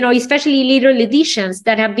 especially little editions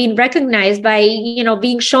that have been recognized by,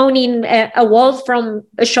 being shown in a wall from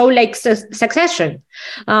a show like Succession.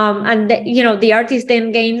 And, the artist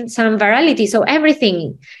then gained some virality. So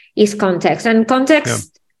everything is context, and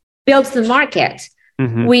context builds the market,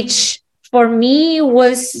 which for me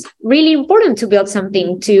was really important to build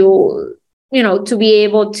something to be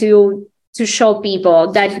able to show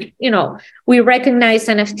people that, we recognize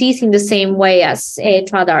NFTs in the same way as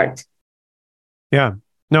trad art. Yeah,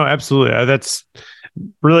 no, absolutely. That's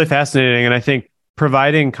really fascinating. And I think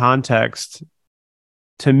providing context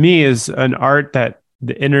to me is an art that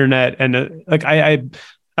the internet and I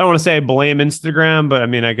don't want to say I blame Instagram, but I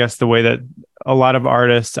mean, I guess the way that a lot of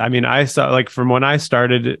artists, I saw from when I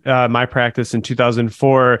started my practice in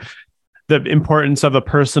 2004, the importance of a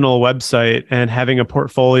personal website and having a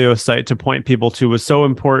portfolio site to point people to was so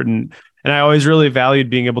important. And I always really valued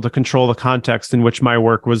being able to control the context in which my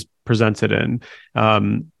work was presented in.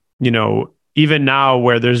 Even now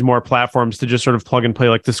where there's more platforms to just sort of plug and play,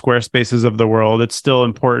 like the Squarespaces of the world, it's still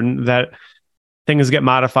important that things get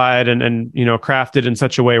modified and crafted in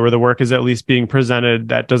such a way where the work is at least being presented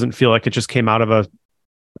that doesn't feel like it just came out of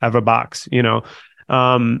a box.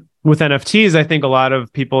 With NFTs, I think a lot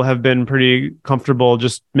of people have been pretty comfortable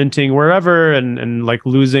just minting wherever and like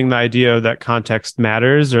losing the idea that context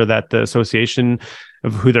matters, or that the association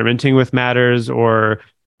of who they're minting with matters, or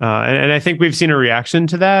and I think we've seen a reaction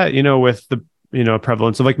to that, with the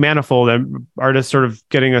prevalence of like Manifold and artists sort of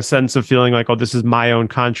getting a sense of feeling like, oh, this is my own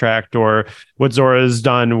contract, or what Zora's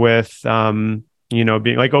done with, being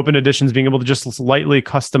like open editions, being able to just slightly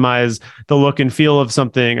customize the look and feel of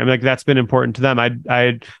something. That's been important to them.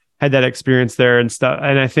 I had that experience there and stuff.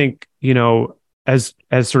 And I think, as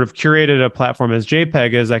sort of curated a platform as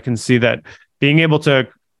JPEG is, I can see that being able to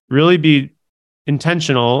really be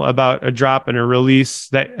intentional about a drop and a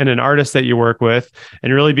release and an artist that you work with,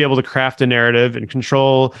 and really be able to craft a narrative and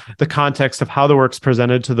control the context of how the work's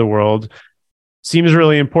presented to the world seems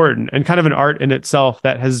really important, and kind of an art in itself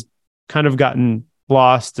that has kind of gotten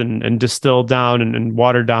lost and distilled down and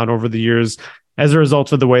watered down over the years as a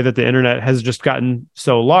result of the way that the internet has just gotten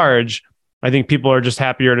so large. I think people are just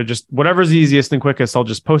happier to just whatever's easiest and quickest. I'll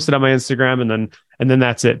just post it on my Instagram and then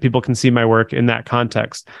that's it. People can see my work in that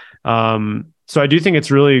context. So I do think it's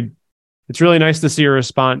really nice to see a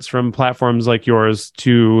response from platforms like yours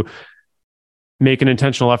to make an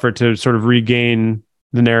intentional effort to sort of regain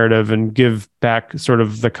the narrative and give back sort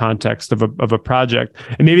of the context of a project.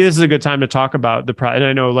 And maybe this is a good time to talk about and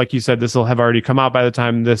I know, like you said, this will have already come out by the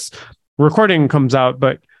time this recording comes out,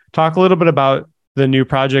 but talk a little bit about the new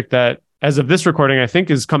project that, as of this recording, I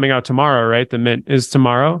think is coming out tomorrow, right? The mint is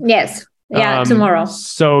tomorrow. Yes. Yeah, tomorrow.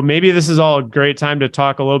 So maybe this is all a great time to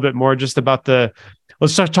talk a little bit more just about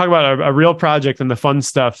let's talk about a real project and the fun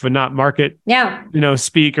stuff and not market,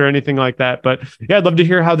 speak or anything like that. But yeah, I'd love to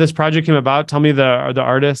hear how this project came about. Tell me the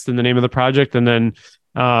artist and the name of the project, and then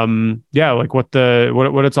like what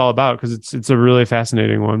it's all about, because it's a really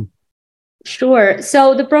fascinating one. Sure.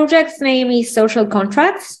 So the project's name is Social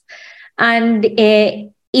Contracts, and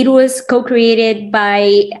it was co-created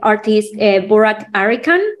by artist Burak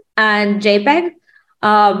Arikan and JPEG.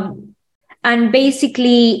 And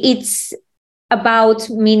basically, it's about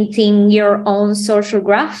minting your own social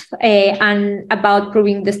graph and about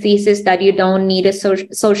proving the thesis that you don't need a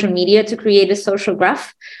social media to create a social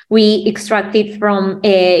graph. We extract it from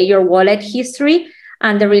your wallet history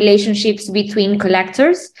and the relationships between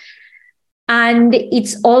collectors. And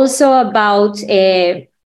it's also about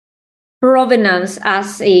provenance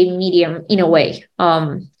as a medium in a way.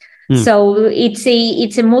 So it's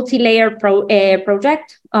a multi-layer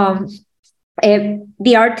project.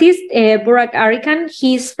 The artist, Burak Arikan,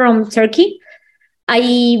 he's from Turkey.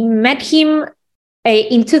 I met him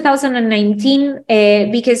in 2019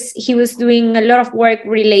 because he was doing a lot of work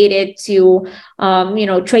related to,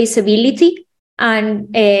 traceability.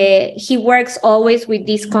 And he works always with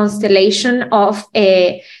this constellation of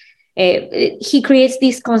he creates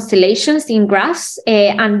these constellations in graphs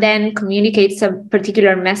and then communicates a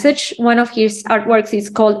particular message. One of his artworks is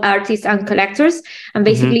called Artists and Collectors. And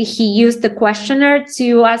basically, he used the questionnaire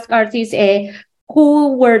to ask artists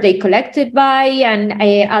who were they collected by and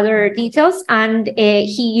other details. And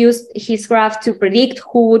he used his graph to predict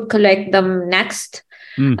who would collect them next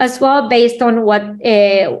as well, based on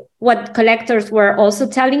what collectors were also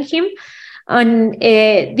telling him. And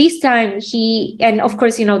this time of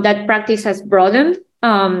course, that practice has broadened.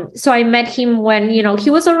 So I met him when, he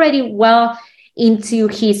was already well into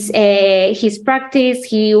his practice.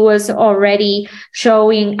 He was already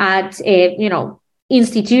showing at,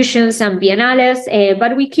 institutions and biennales,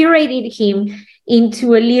 but we curated him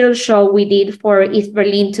into a little show we did for East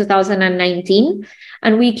Berlin 2019.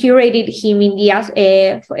 And we curated him in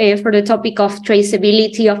for the topic of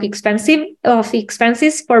traceability of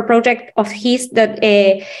expenses for a project of his that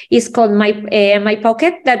is called My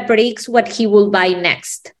Pocket, that predicts what he will buy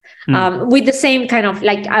next. With the same kind of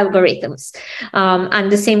like algorithms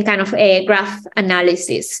and the same kind of graph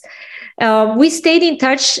analysis. We stayed in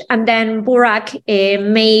touch, and then Burak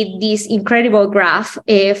made this incredible graph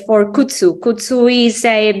for Kutsu. Kutsu is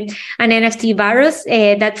an NFT virus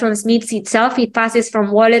that transmits itself. It passes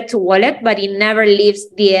from wallet to wallet, but it never leaves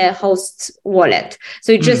the host's wallet.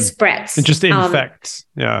 So it just spreads. It just infects.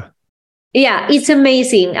 Yeah, it's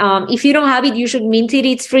amazing. If you don't have it, you should mint it.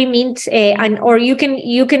 It's free mint, or you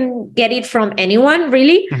can get it from anyone,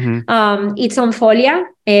 really. It's on Folia,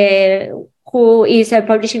 who is a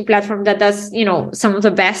publishing platform that does, some of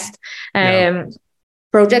the best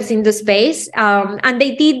projects in the space. And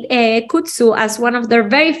they did Kutsu as one of their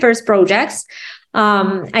very first projects.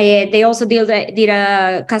 They also did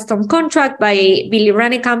a custom contract by Billy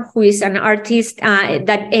Rannekamp, who is an artist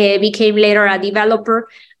that became later a developer,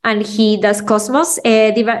 and he does Cosmos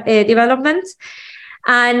development.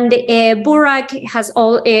 And Burak has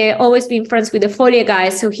always been friends with the Folia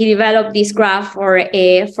guys, so he developed this graph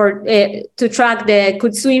to track the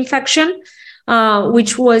Kutsu infection,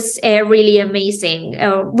 which was really amazing.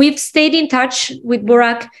 We've stayed in touch with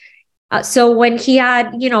Burak. So when he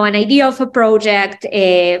had, an idea of a project,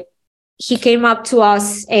 he came up to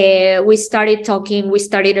us. We started talking. We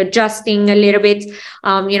started adjusting a little bit.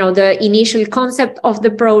 The initial concept of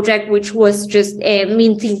the project, which was just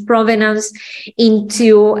minting provenance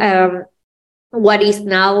into what is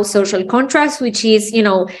now social contracts, which is,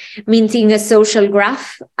 minting a social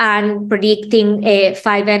graph and predicting 5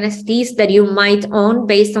 NFTs that you might own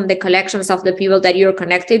based on the collections of the people that you're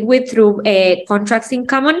connected with through contracts in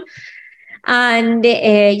common. And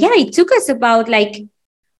it took us about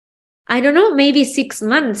maybe 6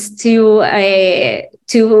 months to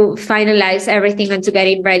finalize everything and to get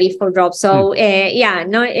it ready for drop. So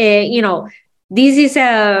this is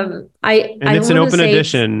it's an open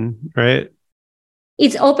edition, right?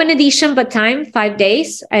 It's open edition, but 5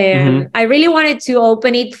 days. Mm-hmm. I really wanted to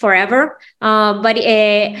open it forever, but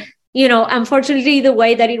unfortunately, the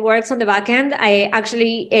way that it works on the back end,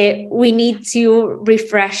 we need to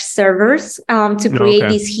refresh servers to create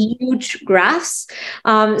these huge graphs.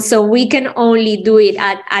 So we can only do it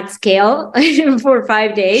at scale for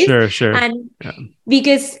 5 days. Sure. And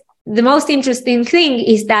because the most interesting thing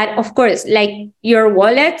is that, of course, like your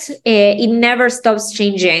wallet, it never stops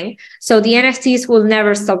changing. So the NFTs will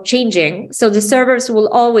never stop changing. So the servers will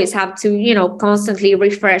always have to, constantly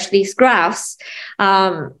refresh these graphs.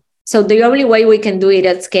 So the only way we can do it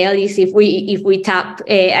at scale is if we tap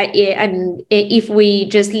and if we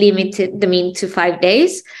just limit the mint to 5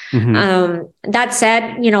 days. Mm-hmm. That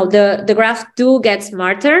said, the graph do get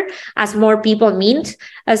smarter as more people mint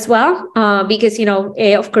as well, because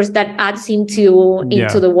of course that adds into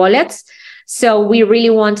the wallets. So we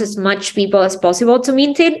really want as much people as possible to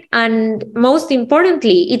mint it, and most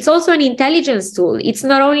importantly, it's also an intelligence tool. It's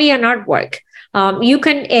not only an artwork. You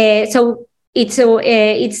can It's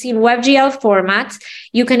in WebGL format.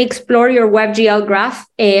 You can explore your WebGL graph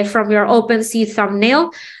from your OpenSea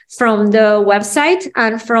thumbnail, from the website,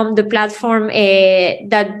 and from the platform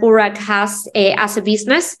that Burak has as a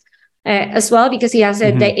business as well, because he has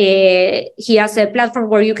a platform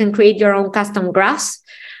where you can create your own custom graphs.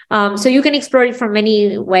 So you can explore it from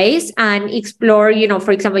many ways and explore,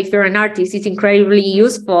 for example, if you're an artist, it's incredibly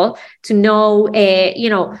useful to know,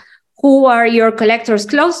 who are your collectors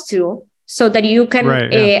close to, so that you can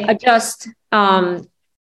adjust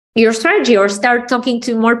your strategy or start talking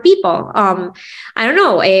to more people. I don't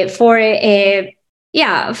know, for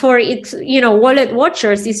its, wallet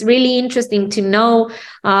watchers, it's really interesting to know,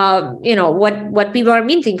 what people are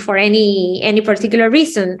minting for any particular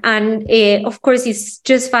reason. And of course, it's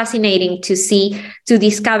just fascinating to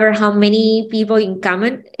discover how many people in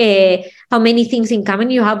common, how many things in common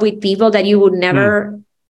you have with people that you would never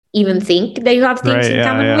even think that you have things in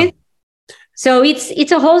common with. So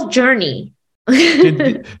it's a whole journey.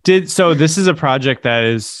 So this is a project that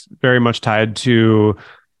is very much tied to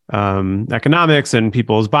economics and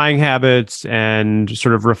people's buying habits, and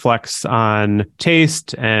sort of reflects on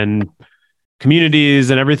taste and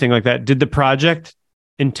communities and everything like that. Did the project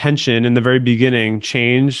intention in the very beginning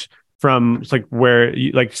change from so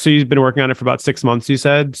you've been working on it for about 6 months, you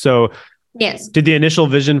said? So yes. Did the initial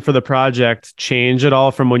vision for the project change at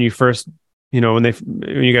all from when you first, when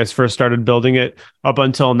you guys first started building it up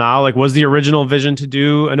until now? Like, was the original vision to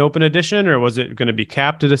do an open edition, or was it going to be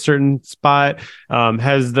capped at a certain spot?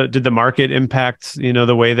 Did the market impact,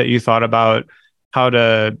 the way that you thought about how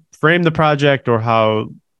to frame the project, or how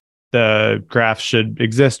the graph should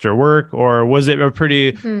exist or work? Or was it a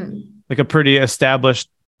pretty established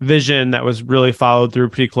vision that was really followed through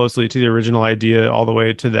pretty closely to the original idea all the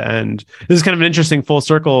way to the end? This is kind of an interesting full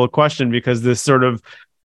circle question, because this sort of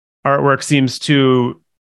artwork seems to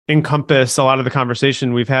encompass a lot of the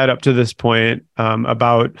conversation we've had up to this point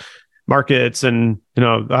about markets and,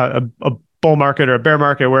 a bull market or a bear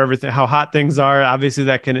market, where how hot things are. Obviously,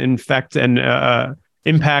 that can infect and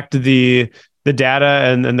impact the data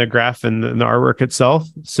and the graph and the artwork itself.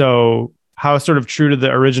 So how sort of true to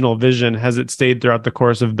the original vision has it stayed throughout the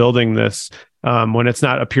course of building this, when it's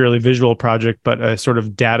not a purely visual project, but a sort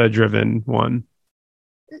of data-driven one?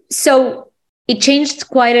 So it changed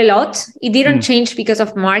quite a lot. It didn't change because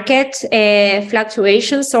of market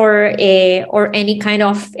fluctuations or any kind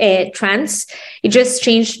of trends. It just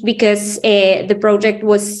changed because the project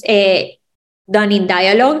was done in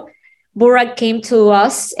dialogue. Burak came to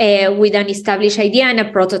us with an established idea and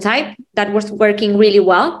a prototype that was working really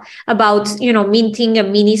well about, minting a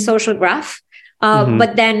mini social graph.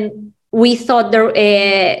 But then we thought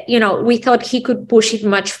he could push it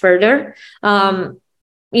much further.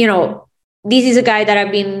 This is a guy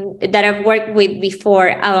that I've worked with before.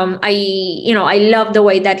 I love the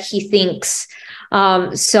way that he thinks.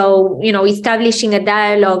 So, establishing a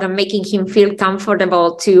dialogue and making him feel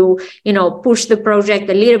comfortable to, push the project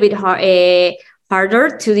a little bit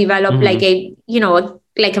harder to develop like a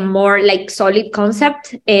more solid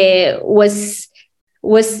concept was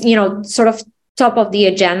sort of top of the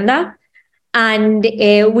agenda. And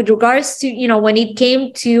with regards to, when it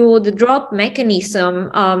came to the drop mechanism,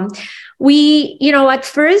 we, at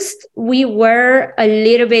first we were a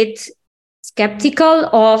little bit skeptical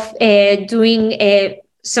of doing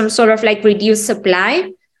some sort of reduced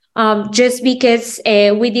supply, just because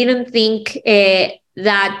we didn't think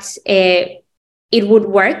that it would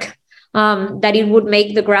work, that it would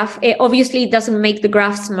make the graph. Obviously, it doesn't make the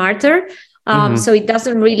graph smarter, so it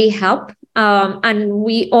doesn't really help And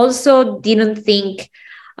we also didn't think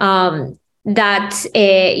that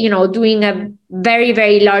doing a very,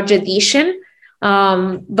 very large edition,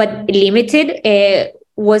 but limited,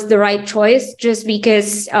 was the right choice, just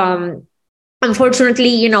because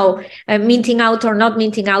unfortunately, minting out or not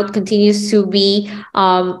minting out continues to be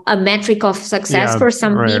a metric of success for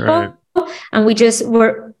some people. And we just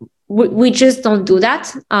don't do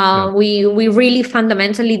that. We really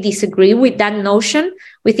fundamentally disagree with that notion.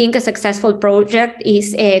 We think a successful project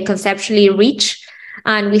is conceptually rich,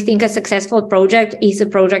 and we think a successful project is a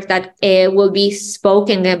project that will be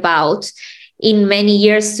spoken about in many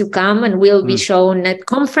years to come, and will be shown at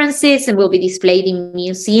conferences and will be displayed in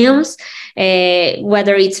museums,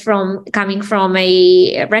 whether it's coming from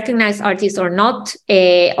a recognized artist or not,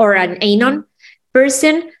 or an anon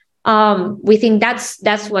person. We think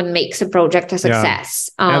that's what makes a project a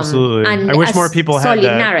success. Absolutely. And I wish more people had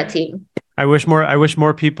that narrative. I wish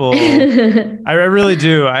more people. I really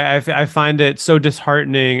do. I find it so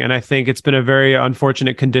disheartening, and I think it's been a very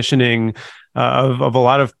unfortunate conditioning of a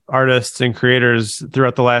lot of artists and creators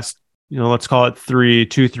throughout the last, let's call it 3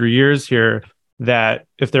 years here, that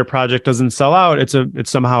if their project doesn't sell out,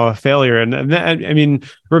 it's somehow a failure. And I mean,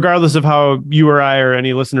 regardless of how you or I or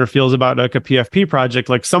any listener feels about like a PFP project,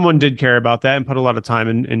 like someone did care about that and put a lot of time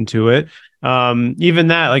into it. Even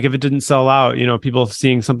that, like if it didn't sell out, people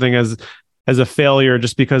seeing something as a failure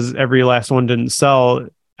just because every last one didn't sell,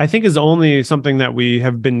 I think is only something that we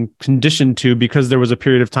have been conditioned to, because there was a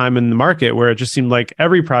period of time in the market where it just seemed like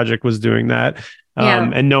every project was doing that.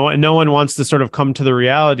 And no one wants to sort of come to the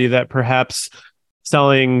reality that perhaps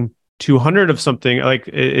selling 200 of something like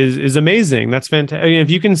is amazing. That's fantastic. I mean, if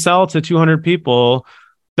you can sell to 200 people,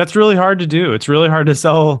 that's really hard to do. It's really hard to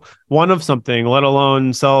sell one of something, let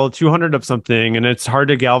alone sell 200 of something. And it's hard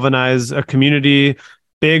to galvanize a community,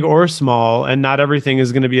 big or small. And not everything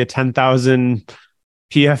is going to be a 10,000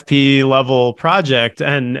 PFP level project.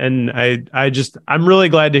 And I'm really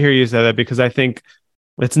glad to hear you say that, because I think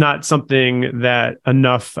it's not something that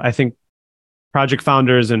enough, I think, project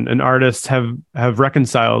founders and artists have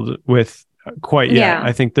reconciled with quite yet.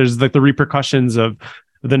 I think there's like the repercussions of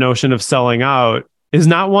the notion of selling out is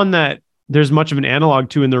not one that there's much of an analog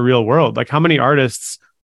to in the real world. Like how many artists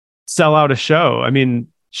sell out a show? I mean,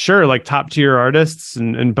 sure, like top tier artists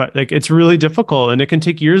but like it's really difficult, and it can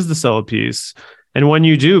take years to sell a piece. And when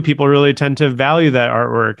you do, people really tend to value that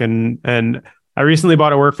artwork. And I recently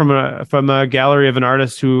bought a work from a gallery of an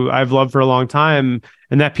artist who I've loved for a long time.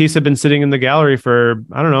 And that piece had been sitting in the gallery for,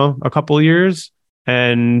 I don't know, a couple of years.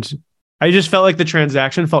 And I just felt like the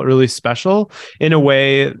transaction felt really special in a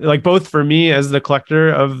way, like both for me as the collector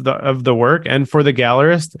of the work and for the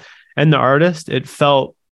gallerist and the artist, it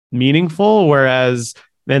felt meaningful. Whereas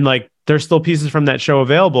then like there's still pieces from that show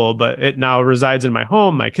available, but it now resides in my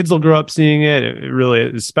home. My kids will grow up seeing it. It really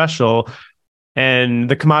is special. And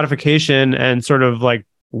the commodification and sort of like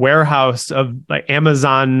warehouse of like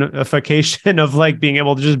Amazonification of like being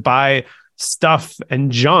able to just buy stuff and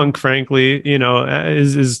junk, frankly,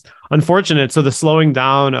 is unfortunate. So the slowing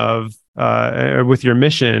down of with your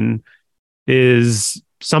mission is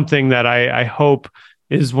something that I hope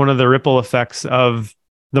is one of the ripple effects of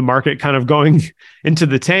the market kind of going into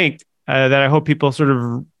the tank, that I hope people sort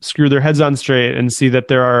of screw their heads on straight and see that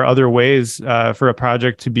there are other ways for a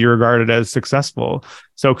project to be regarded as successful.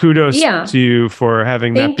 So kudos to you for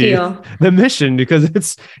having that be the mission, because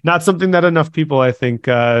it's not something that enough people, I think,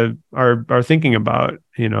 are thinking about.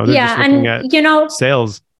 They're just looking at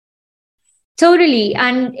sales. Totally.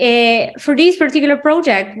 And for this particular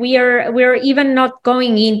project, we're even not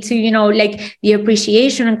going into, like the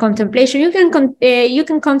appreciation and contemplation. You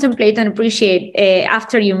can contemplate and appreciate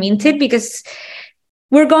after you mint it, because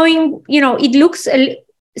we're going, it looks,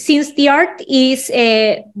 since the art is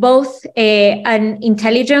both an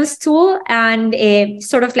intelligence tool and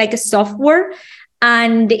sort of like a software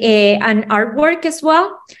and an artwork as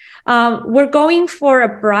well. We're going for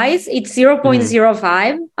a price. It's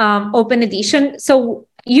 0.05 open edition. So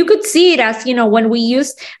you could see it as, when we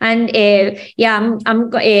use, and I'm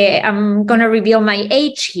going to reveal my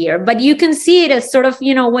age here, but you can see it as sort of,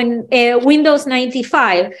 when Windows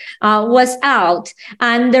 95 was out,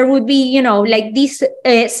 and there would be, like this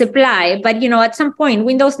supply, but, at some point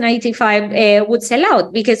Windows 95 would sell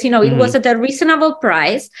out, because, it was at a reasonable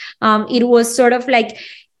price. It was sort of like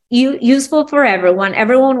useful for everyone.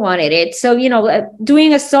 Everyone wanted it. So,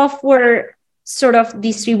 doing a software sort of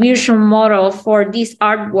distribution model for this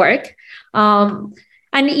artwork. And,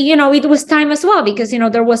 it was time as well, because,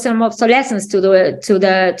 there was some obsolescence to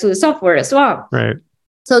the software as well. Right.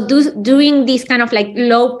 So doing this kind of like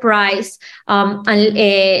low price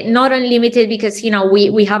and not unlimited, because,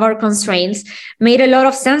 we have our constraints, made a lot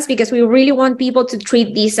of sense, because we really want people to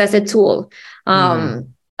treat this as a tool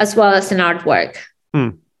as well as an artwork.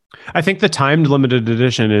 I think the timed limited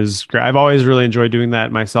edition is great. I've always really enjoyed doing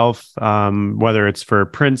that myself, whether it's for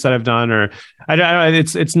prints that I've done or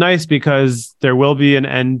it's nice because there will be an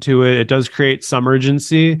end to it. It does create some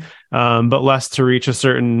urgency, but less to reach a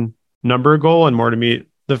certain number goal and more to meet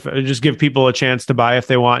just give people a chance to buy if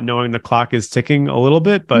they want, knowing the clock is ticking a little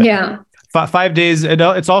bit. But 5 days,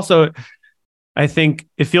 it's also, I think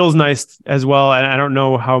it feels nice as well. And I don't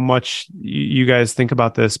know how much you guys think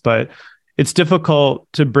about this, but it's difficult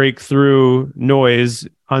to break through noise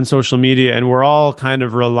on social media. And we're all kind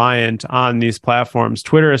of reliant on these platforms,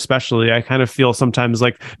 Twitter especially. I kind of feel sometimes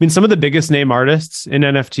like, some of the biggest name artists in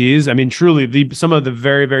NFTs, truly some of the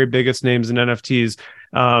very, very biggest names in NFTs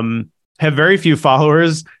have very few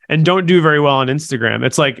followers and don't do very well on Instagram.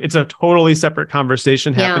 It's like, it's a totally separate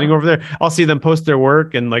conversation happening over there. I'll see them post their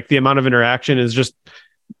work and like the amount of interaction is just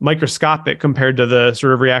microscopic compared to the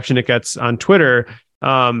sort of reaction it gets on Twitter.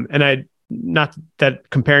 And not that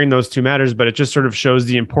comparing those two matters, but it just sort of shows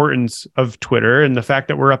the importance of Twitter and the fact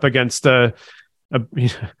that we're up against it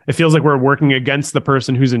feels like we're working against the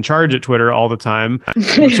person who's in charge at Twitter all the time,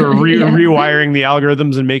 sort of rewiring the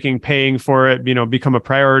algorithms and paying for it, become a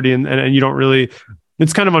priority. And you don't really,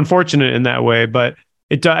 it's kind of unfortunate in that way, but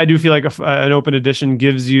I do feel like an open edition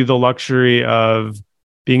gives you the luxury of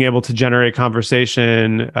being able to generate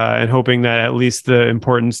conversation and hoping that at least the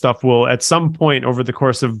important stuff will at some point over the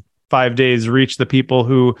course of 5 days reach the people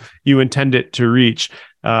who you intend it to reach.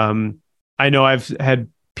 I know I've had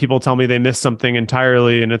people tell me they missed something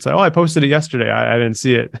entirely and it's like, oh, I posted it yesterday. I didn't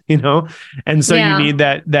see it, And so you need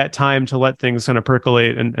that time to let things kind of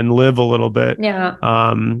percolate and live a little bit.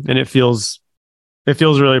 And it feels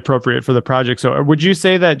really appropriate for the project. So would you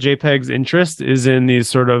say that JPEG's interest is in these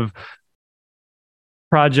sort of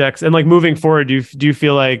projects and like moving forward, do you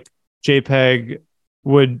feel like JPEG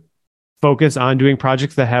would focus on doing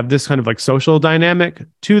projects that have this kind of like social dynamic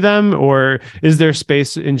to them, or is there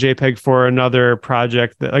space in JPEG for another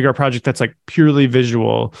project a project that's like purely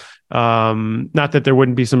visual? Not that there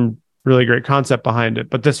wouldn't be some really great concept behind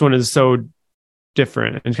it, but this one is so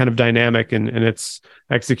different and kind of dynamic in its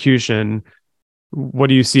execution. What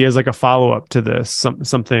do you see as like a follow-up to this?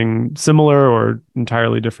 Something similar or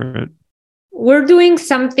entirely different? We're doing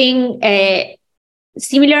something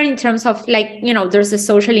similar in terms of like, there's a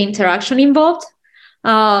social interaction involved,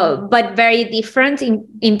 but very different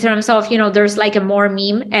in terms of, there's like a more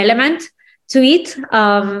meme element to it.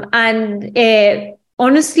 And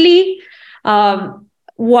honestly,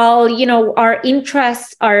 while, our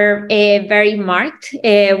interests are very marked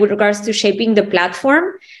with regards to shaping the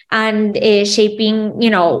platform and shaping,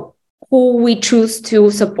 who we choose to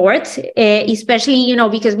support, especially,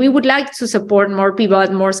 because we would like to support more people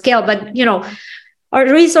at more scale, but, our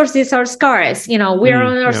resources are scarce. We're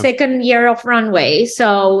on our second year of runway.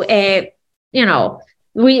 So,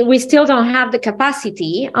 we still don't have the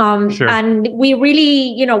capacity. And we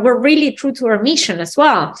really, we're really true to our mission as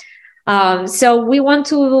well. So we want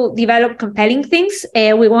to develop compelling things.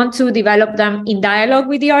 We want to develop them in dialogue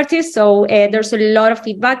with the artists. So there's a lot of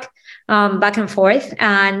feedback back and forth.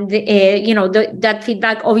 And, that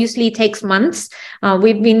feedback obviously takes months.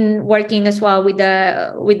 We've been working as well with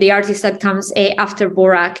the artist that comes after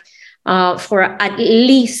Borak for at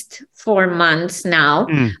least 4 months now.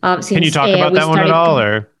 Since, can you talk about that one at all,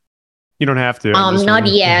 or you don't have to? Not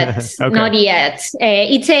yet. Okay. Not yet.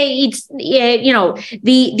 It's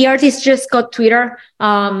the artist just got Twitter,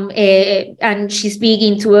 and she's big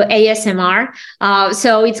into ASMR.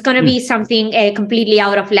 So it's going to be something completely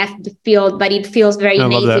out of left field, but it feels very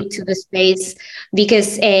native to the space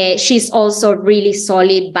because she's also a really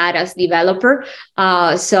solid, badass developer.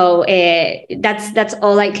 So that's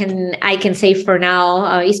all I can say for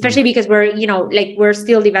now, especially because we're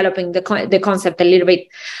still developing the concept a little bit.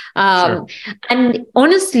 And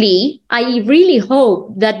honestly, I really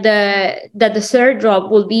hope that the third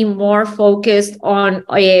drop will be more focused on,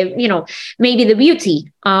 maybe the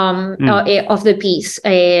beauty of the piece.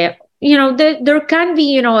 There can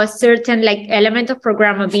be, a certain like element of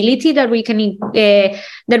programmability that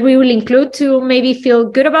that we will include to maybe feel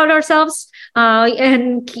good about ourselves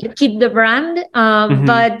and keep the brand.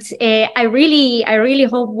 But I really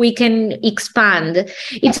hope we can expand.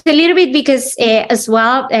 It's a little bit because as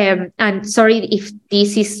well, and sorry if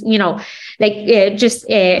this is,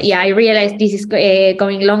 I realize this is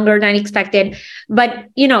going longer than expected, but,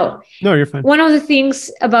 no, you're fine. One of the things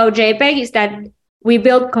about JPEG is that we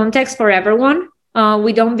build context for everyone.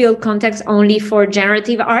 We don't build context only for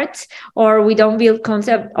generative art, or we don't build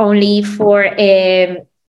concept only for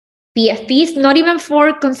PFPs, not even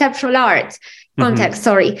for conceptual art context.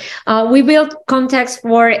 Sorry, we build context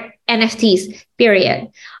for NFTs. Period.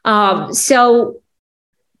 So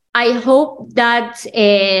I hope that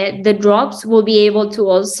the drops will be able to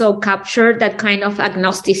also capture that kind of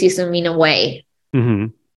agnosticism in a way.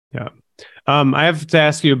 Yeah. I have to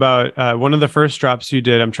ask you about one of the first drops you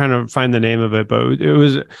did. I'm trying to find the name of it, but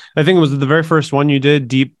I think it was the very first one you did,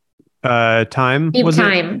 Deep Time. Deep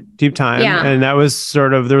Time. Deep Time. Yeah. And that was there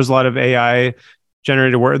was a lot of AI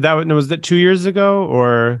generated work. Was that 2 years ago,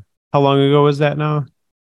 or how long ago was that now?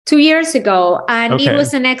 2 years ago. And It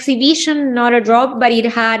was an exhibition, not a drop, but it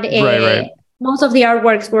had most of the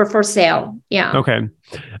artworks were for sale. Yeah. Okay.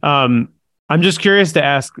 I'm just curious to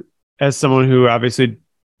ask, as someone who obviously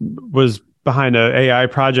was behind an AI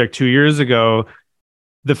project 2 years ago,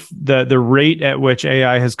 the rate at which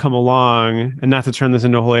AI has come along, and not to turn this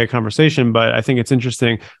into a whole AI conversation, but I think it's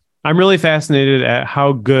interesting. I'm really fascinated at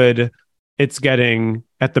how good it's getting,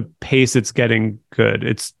 at the pace it's getting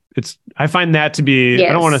good. I find that to be, yes.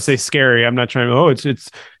 I don't want to say scary. I'm not trying to, it's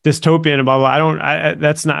dystopian and blah, blah. I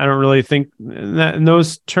don't really think in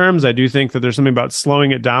those terms. I do think that there's something about slowing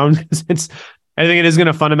it down. I think it is going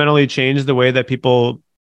to fundamentally change the way that people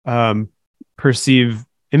perceive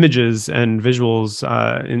images and visuals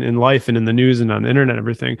in life and in the news and on the internet and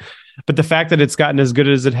everything. But the fact that it's gotten as good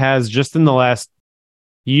as it has just in the last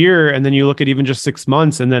year, and then you look at even just 6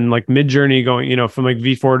 months, and then like Midjourney going, from like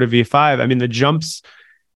V4 to V5. I mean, the jumps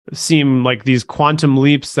seem like these quantum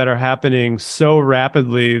leaps that are happening so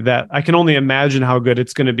rapidly that I can only imagine how good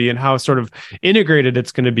it's going to be and how sort of integrated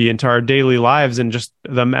it's going to be into our daily lives in just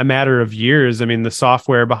a matter of years. I mean, the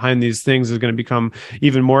software behind these things is going to become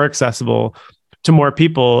even more accessible to more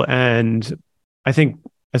people. And I think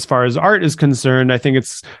as far as art is concerned, I think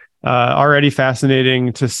it's already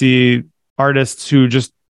fascinating to see artists who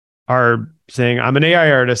just are saying, I'm an AI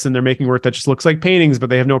artist, and they're making work that just looks like paintings, but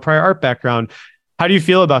they have no prior art background. How do you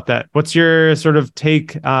feel about that? What's your sort of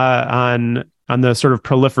take on the sort of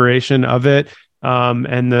proliferation of it,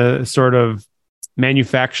 and the sort of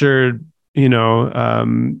manufactured,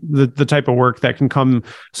 the type of work that can come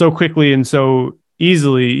so quickly and so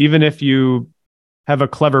easily, even if you have a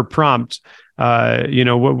clever prompt?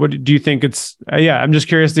 What do you think it's? I'm just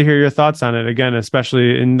curious to hear your thoughts on it again,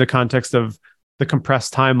 especially in the context of the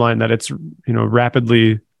compressed timeline that it's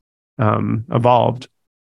rapidly evolved.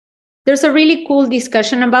 There's a really cool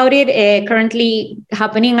discussion about it currently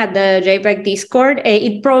happening at the JPEG Discord.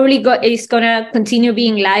 It probably is going to continue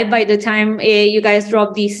being live by the time you guys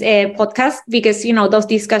drop this podcast, because, those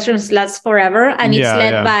discussions last forever. And it's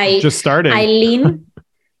led by just starting. Eileen.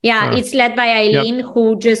 It's led by Eileen,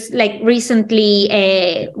 who just recently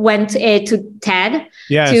went to TED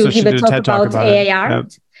to give a talk about AI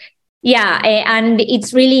art. And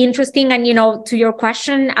it's really interesting. And, to your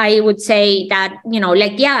question, I would say that,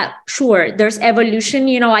 sure, there's evolution.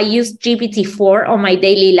 I use GPT-4 on my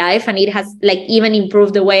daily life, and it has even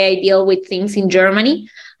improved the way I deal with things in Germany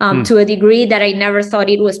to a degree that I never thought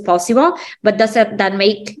it was possible. But does that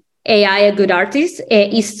make AI a good artist? Are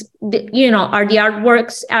the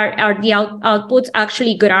artworks, are the outputs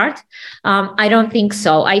actually good art? I don't think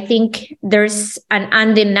so. I think there's an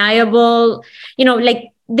undeniable,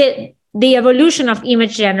 the evolution of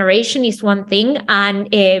image generation is one thing, and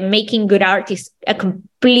making good art is a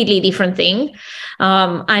completely different thing.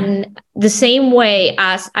 And the same way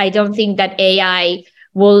as I don't think that AI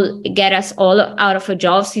will get us all out of our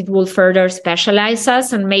jobs, it will further specialize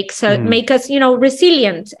us and make us,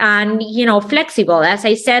 resilient and, flexible. As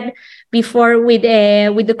I said before with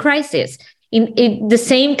the crisis, in the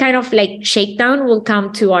same kind of shakedown will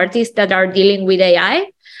come to artists that are dealing with AI.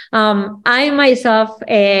 I myself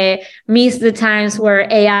miss the times where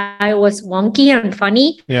AI was wonky and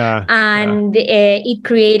funny, and it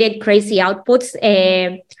created crazy outputs.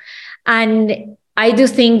 And I do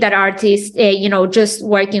think that artists, just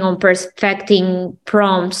working on perfecting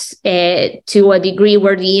prompts to a degree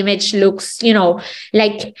where the image looks,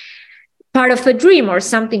 like part of a dream or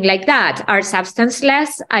something like that, are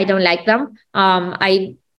substanceless. I don't like them.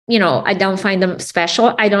 I don't find them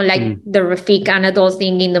special. I don't like the Rafik Anadol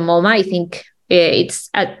thing in the MoMA. I think it's,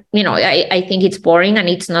 I think it's boring and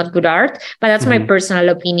it's not good art. But that's my personal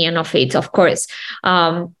opinion of it, of course.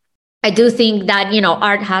 I do think that,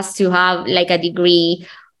 art has to have a degree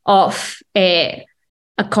of a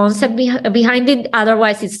concept behind it.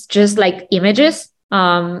 Otherwise, it's just like images.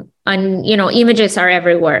 And, images are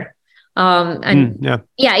everywhere.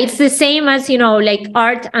 It's the same as,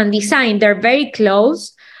 art and design. They're very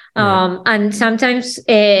close. And sometimes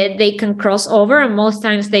they can cross over, and most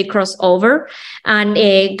times they cross over. And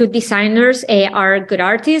good designers are good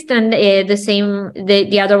artists, and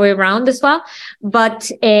the other way around as well.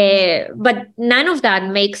 But none of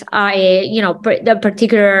that makes the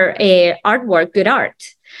particular artwork good art.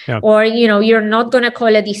 Yeah. Or you're not going to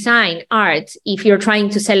call a design art if you're trying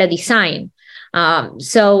to sell a design.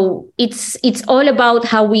 So it's all about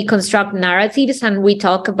how we construct narratives, and we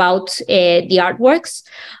talk about the artworks.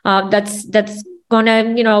 That's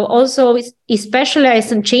gonna also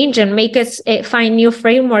specialize and change and make us find new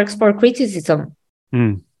frameworks for criticism.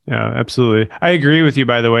 Yeah, absolutely. I agree with you,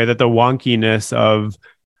 by the way, that the wonkiness of,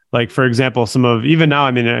 like, for example, some of, even now,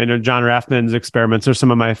 I mean, I know John Rathman's experiments are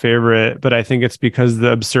some of my favorite, but I think it's because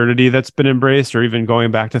the absurdity that's been embraced, or even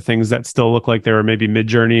going back to things that still look like they were maybe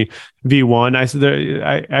Midjourney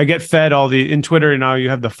V1. I get fed all in Twitter now, you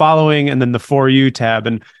have the following and then the For You tab.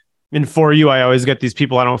 And in For You, I always get these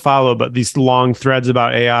people I don't follow, but these long threads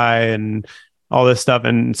about AI and all this stuff.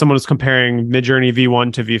 And someone was comparing Midjourney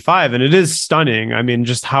V1 to V5, and it is stunning. I mean,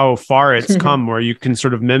 just how far it's come, where you can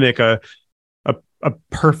sort of mimic a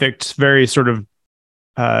perfect, very sort of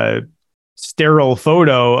sterile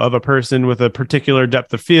photo of a person with a particular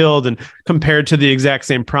depth of field, and compared to the exact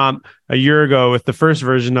same prompt a year ago with the first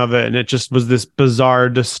version of it. And it just was this bizarre,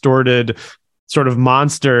 distorted sort of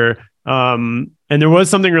monster. And there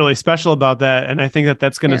was something really special about that. And I think that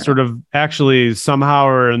that's going to sort of actually somehow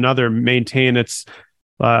or another maintain its,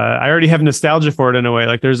 I already have nostalgia for it in a way.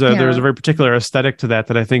 Like there's a very particular aesthetic to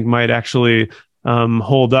that I think might actually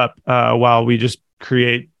hold up while we just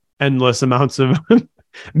create endless amounts of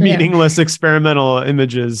meaningless experimental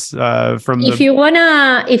images from. If you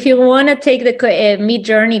wanna take the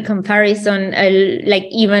Midjourney comparison, like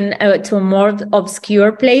even to more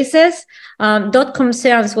obscure places, .com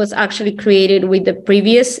Seance was actually created with the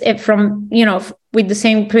previous with the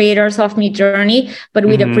same creators of Midjourney, but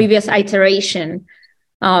with a previous iteration.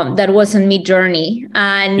 That wasn't Midjourney,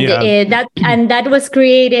 and that was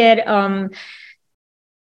created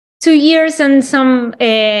 2 years and some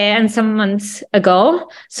months ago.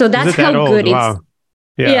 So that's how good it's.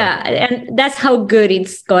 Yeah, and that's how good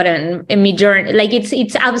it's gotten in Midjourney. Like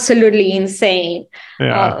it's absolutely insane.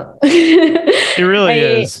 Yeah, it really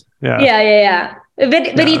is. Yeah.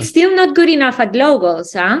 But it's still not good enough at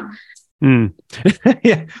logos, huh?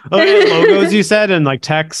 Yeah. Logos, you said, and like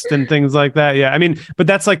text and things like that. Yeah. I mean, but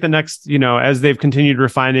that's like the next, as they've continued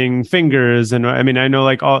refining fingers. And I mean, I know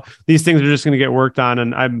like all these things are just going to get worked on,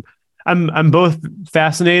 and I'm both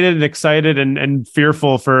fascinated and excited and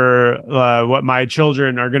fearful for what my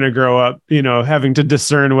children are going to grow up, having to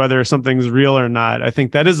discern whether something's real or not. I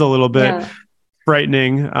think that is a little bit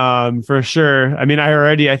frightening, for sure. I mean,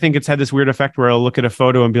 I think it's had this weird effect where I'll look at a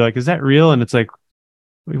photo and be like, is that real? And it's like,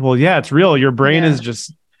 well, yeah, it's real. Your brain is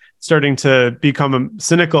just starting to become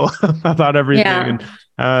cynical about everything. Yeah. And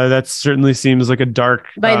that certainly seems like a dark.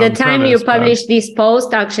 By the time you publish this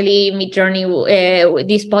post, actually, Midjourney,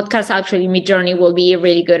 this podcast, actually, Midjourney will be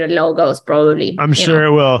really good at logos, probably. I'm sure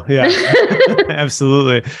it will. Yeah,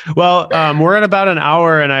 absolutely. Well, we're at about an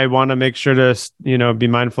hour, and I want to make sure to, be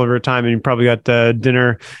mindful of your time. And you probably got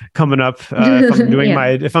dinner coming up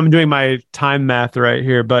if I'm doing my time math right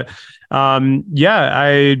here, but.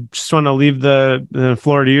 I just want to leave the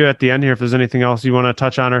floor to you at the end here if there's anything else you want to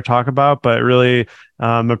touch on or talk about, but really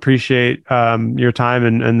appreciate your time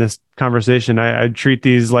and this conversation. I treat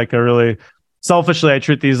these like selfishly, I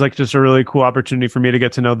treat these like just a really cool opportunity for me to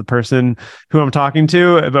get to know the person who I'm talking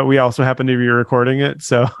to, but we also happen to be recording it.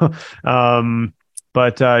 So,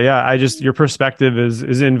 your perspective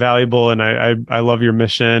is invaluable, and I love your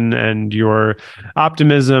mission and your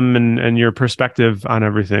optimism and your perspective on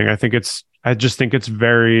everything. I just think it's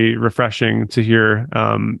very refreshing to hear,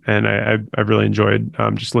 and I really enjoyed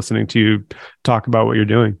just listening to you talk about what you're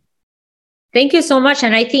doing. Thank you so much,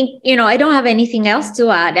 and I think I don't have anything else to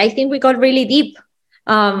add. I think we got really deep.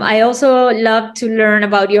 I also love to learn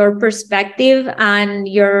about your perspective and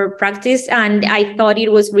your practice. And I thought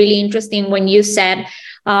it was really interesting when you said,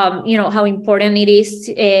 how important it is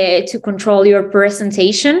to control your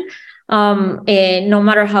presentation, no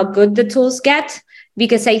matter how good the tools get.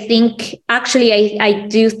 Because I think, actually, I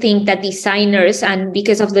do think that designers, and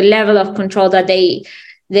because of the level of control that they've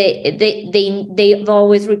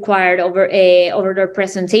always required over their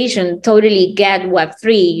presentation, totally get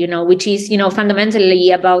Web3, which is,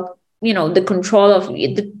 fundamentally about, the control of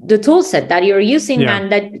the tool set that you're using and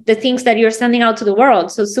that the things that you're sending out to the world.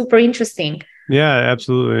 So super interesting. Yeah,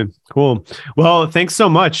 absolutely. Cool. Well, thanks so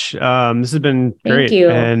much. This has been great. Thank you.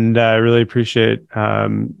 And I really appreciate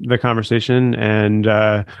the conversation, and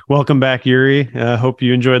welcome back, Yuri. Hope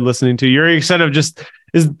you enjoyed listening to Yuri. Instead of just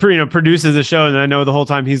produces the show, and I know the whole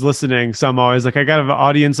time he's listening. So I'm always like, I got an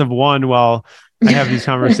audience of one while I have these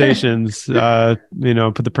conversations. Put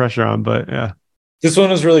the pressure on, but yeah. This one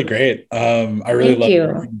was really great. I really loved you.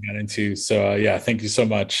 everything we got into. So thank you so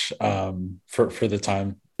much for the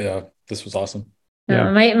time. Yeah, this was awesome.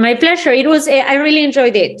 Yeah. My pleasure. I really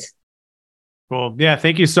enjoyed it. Cool. Yeah,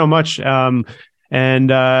 thank you so much.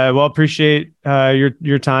 Appreciate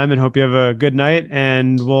your time, and hope you have a good night.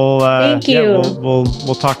 And thank you. Yeah,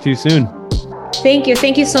 we'll talk to you soon. Thank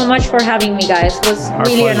you so much for having me, guys. It was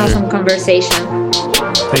really an awesome conversation.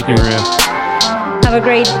 Thank you, Maria. Have a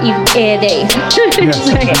great day. Yes,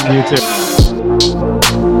 you too.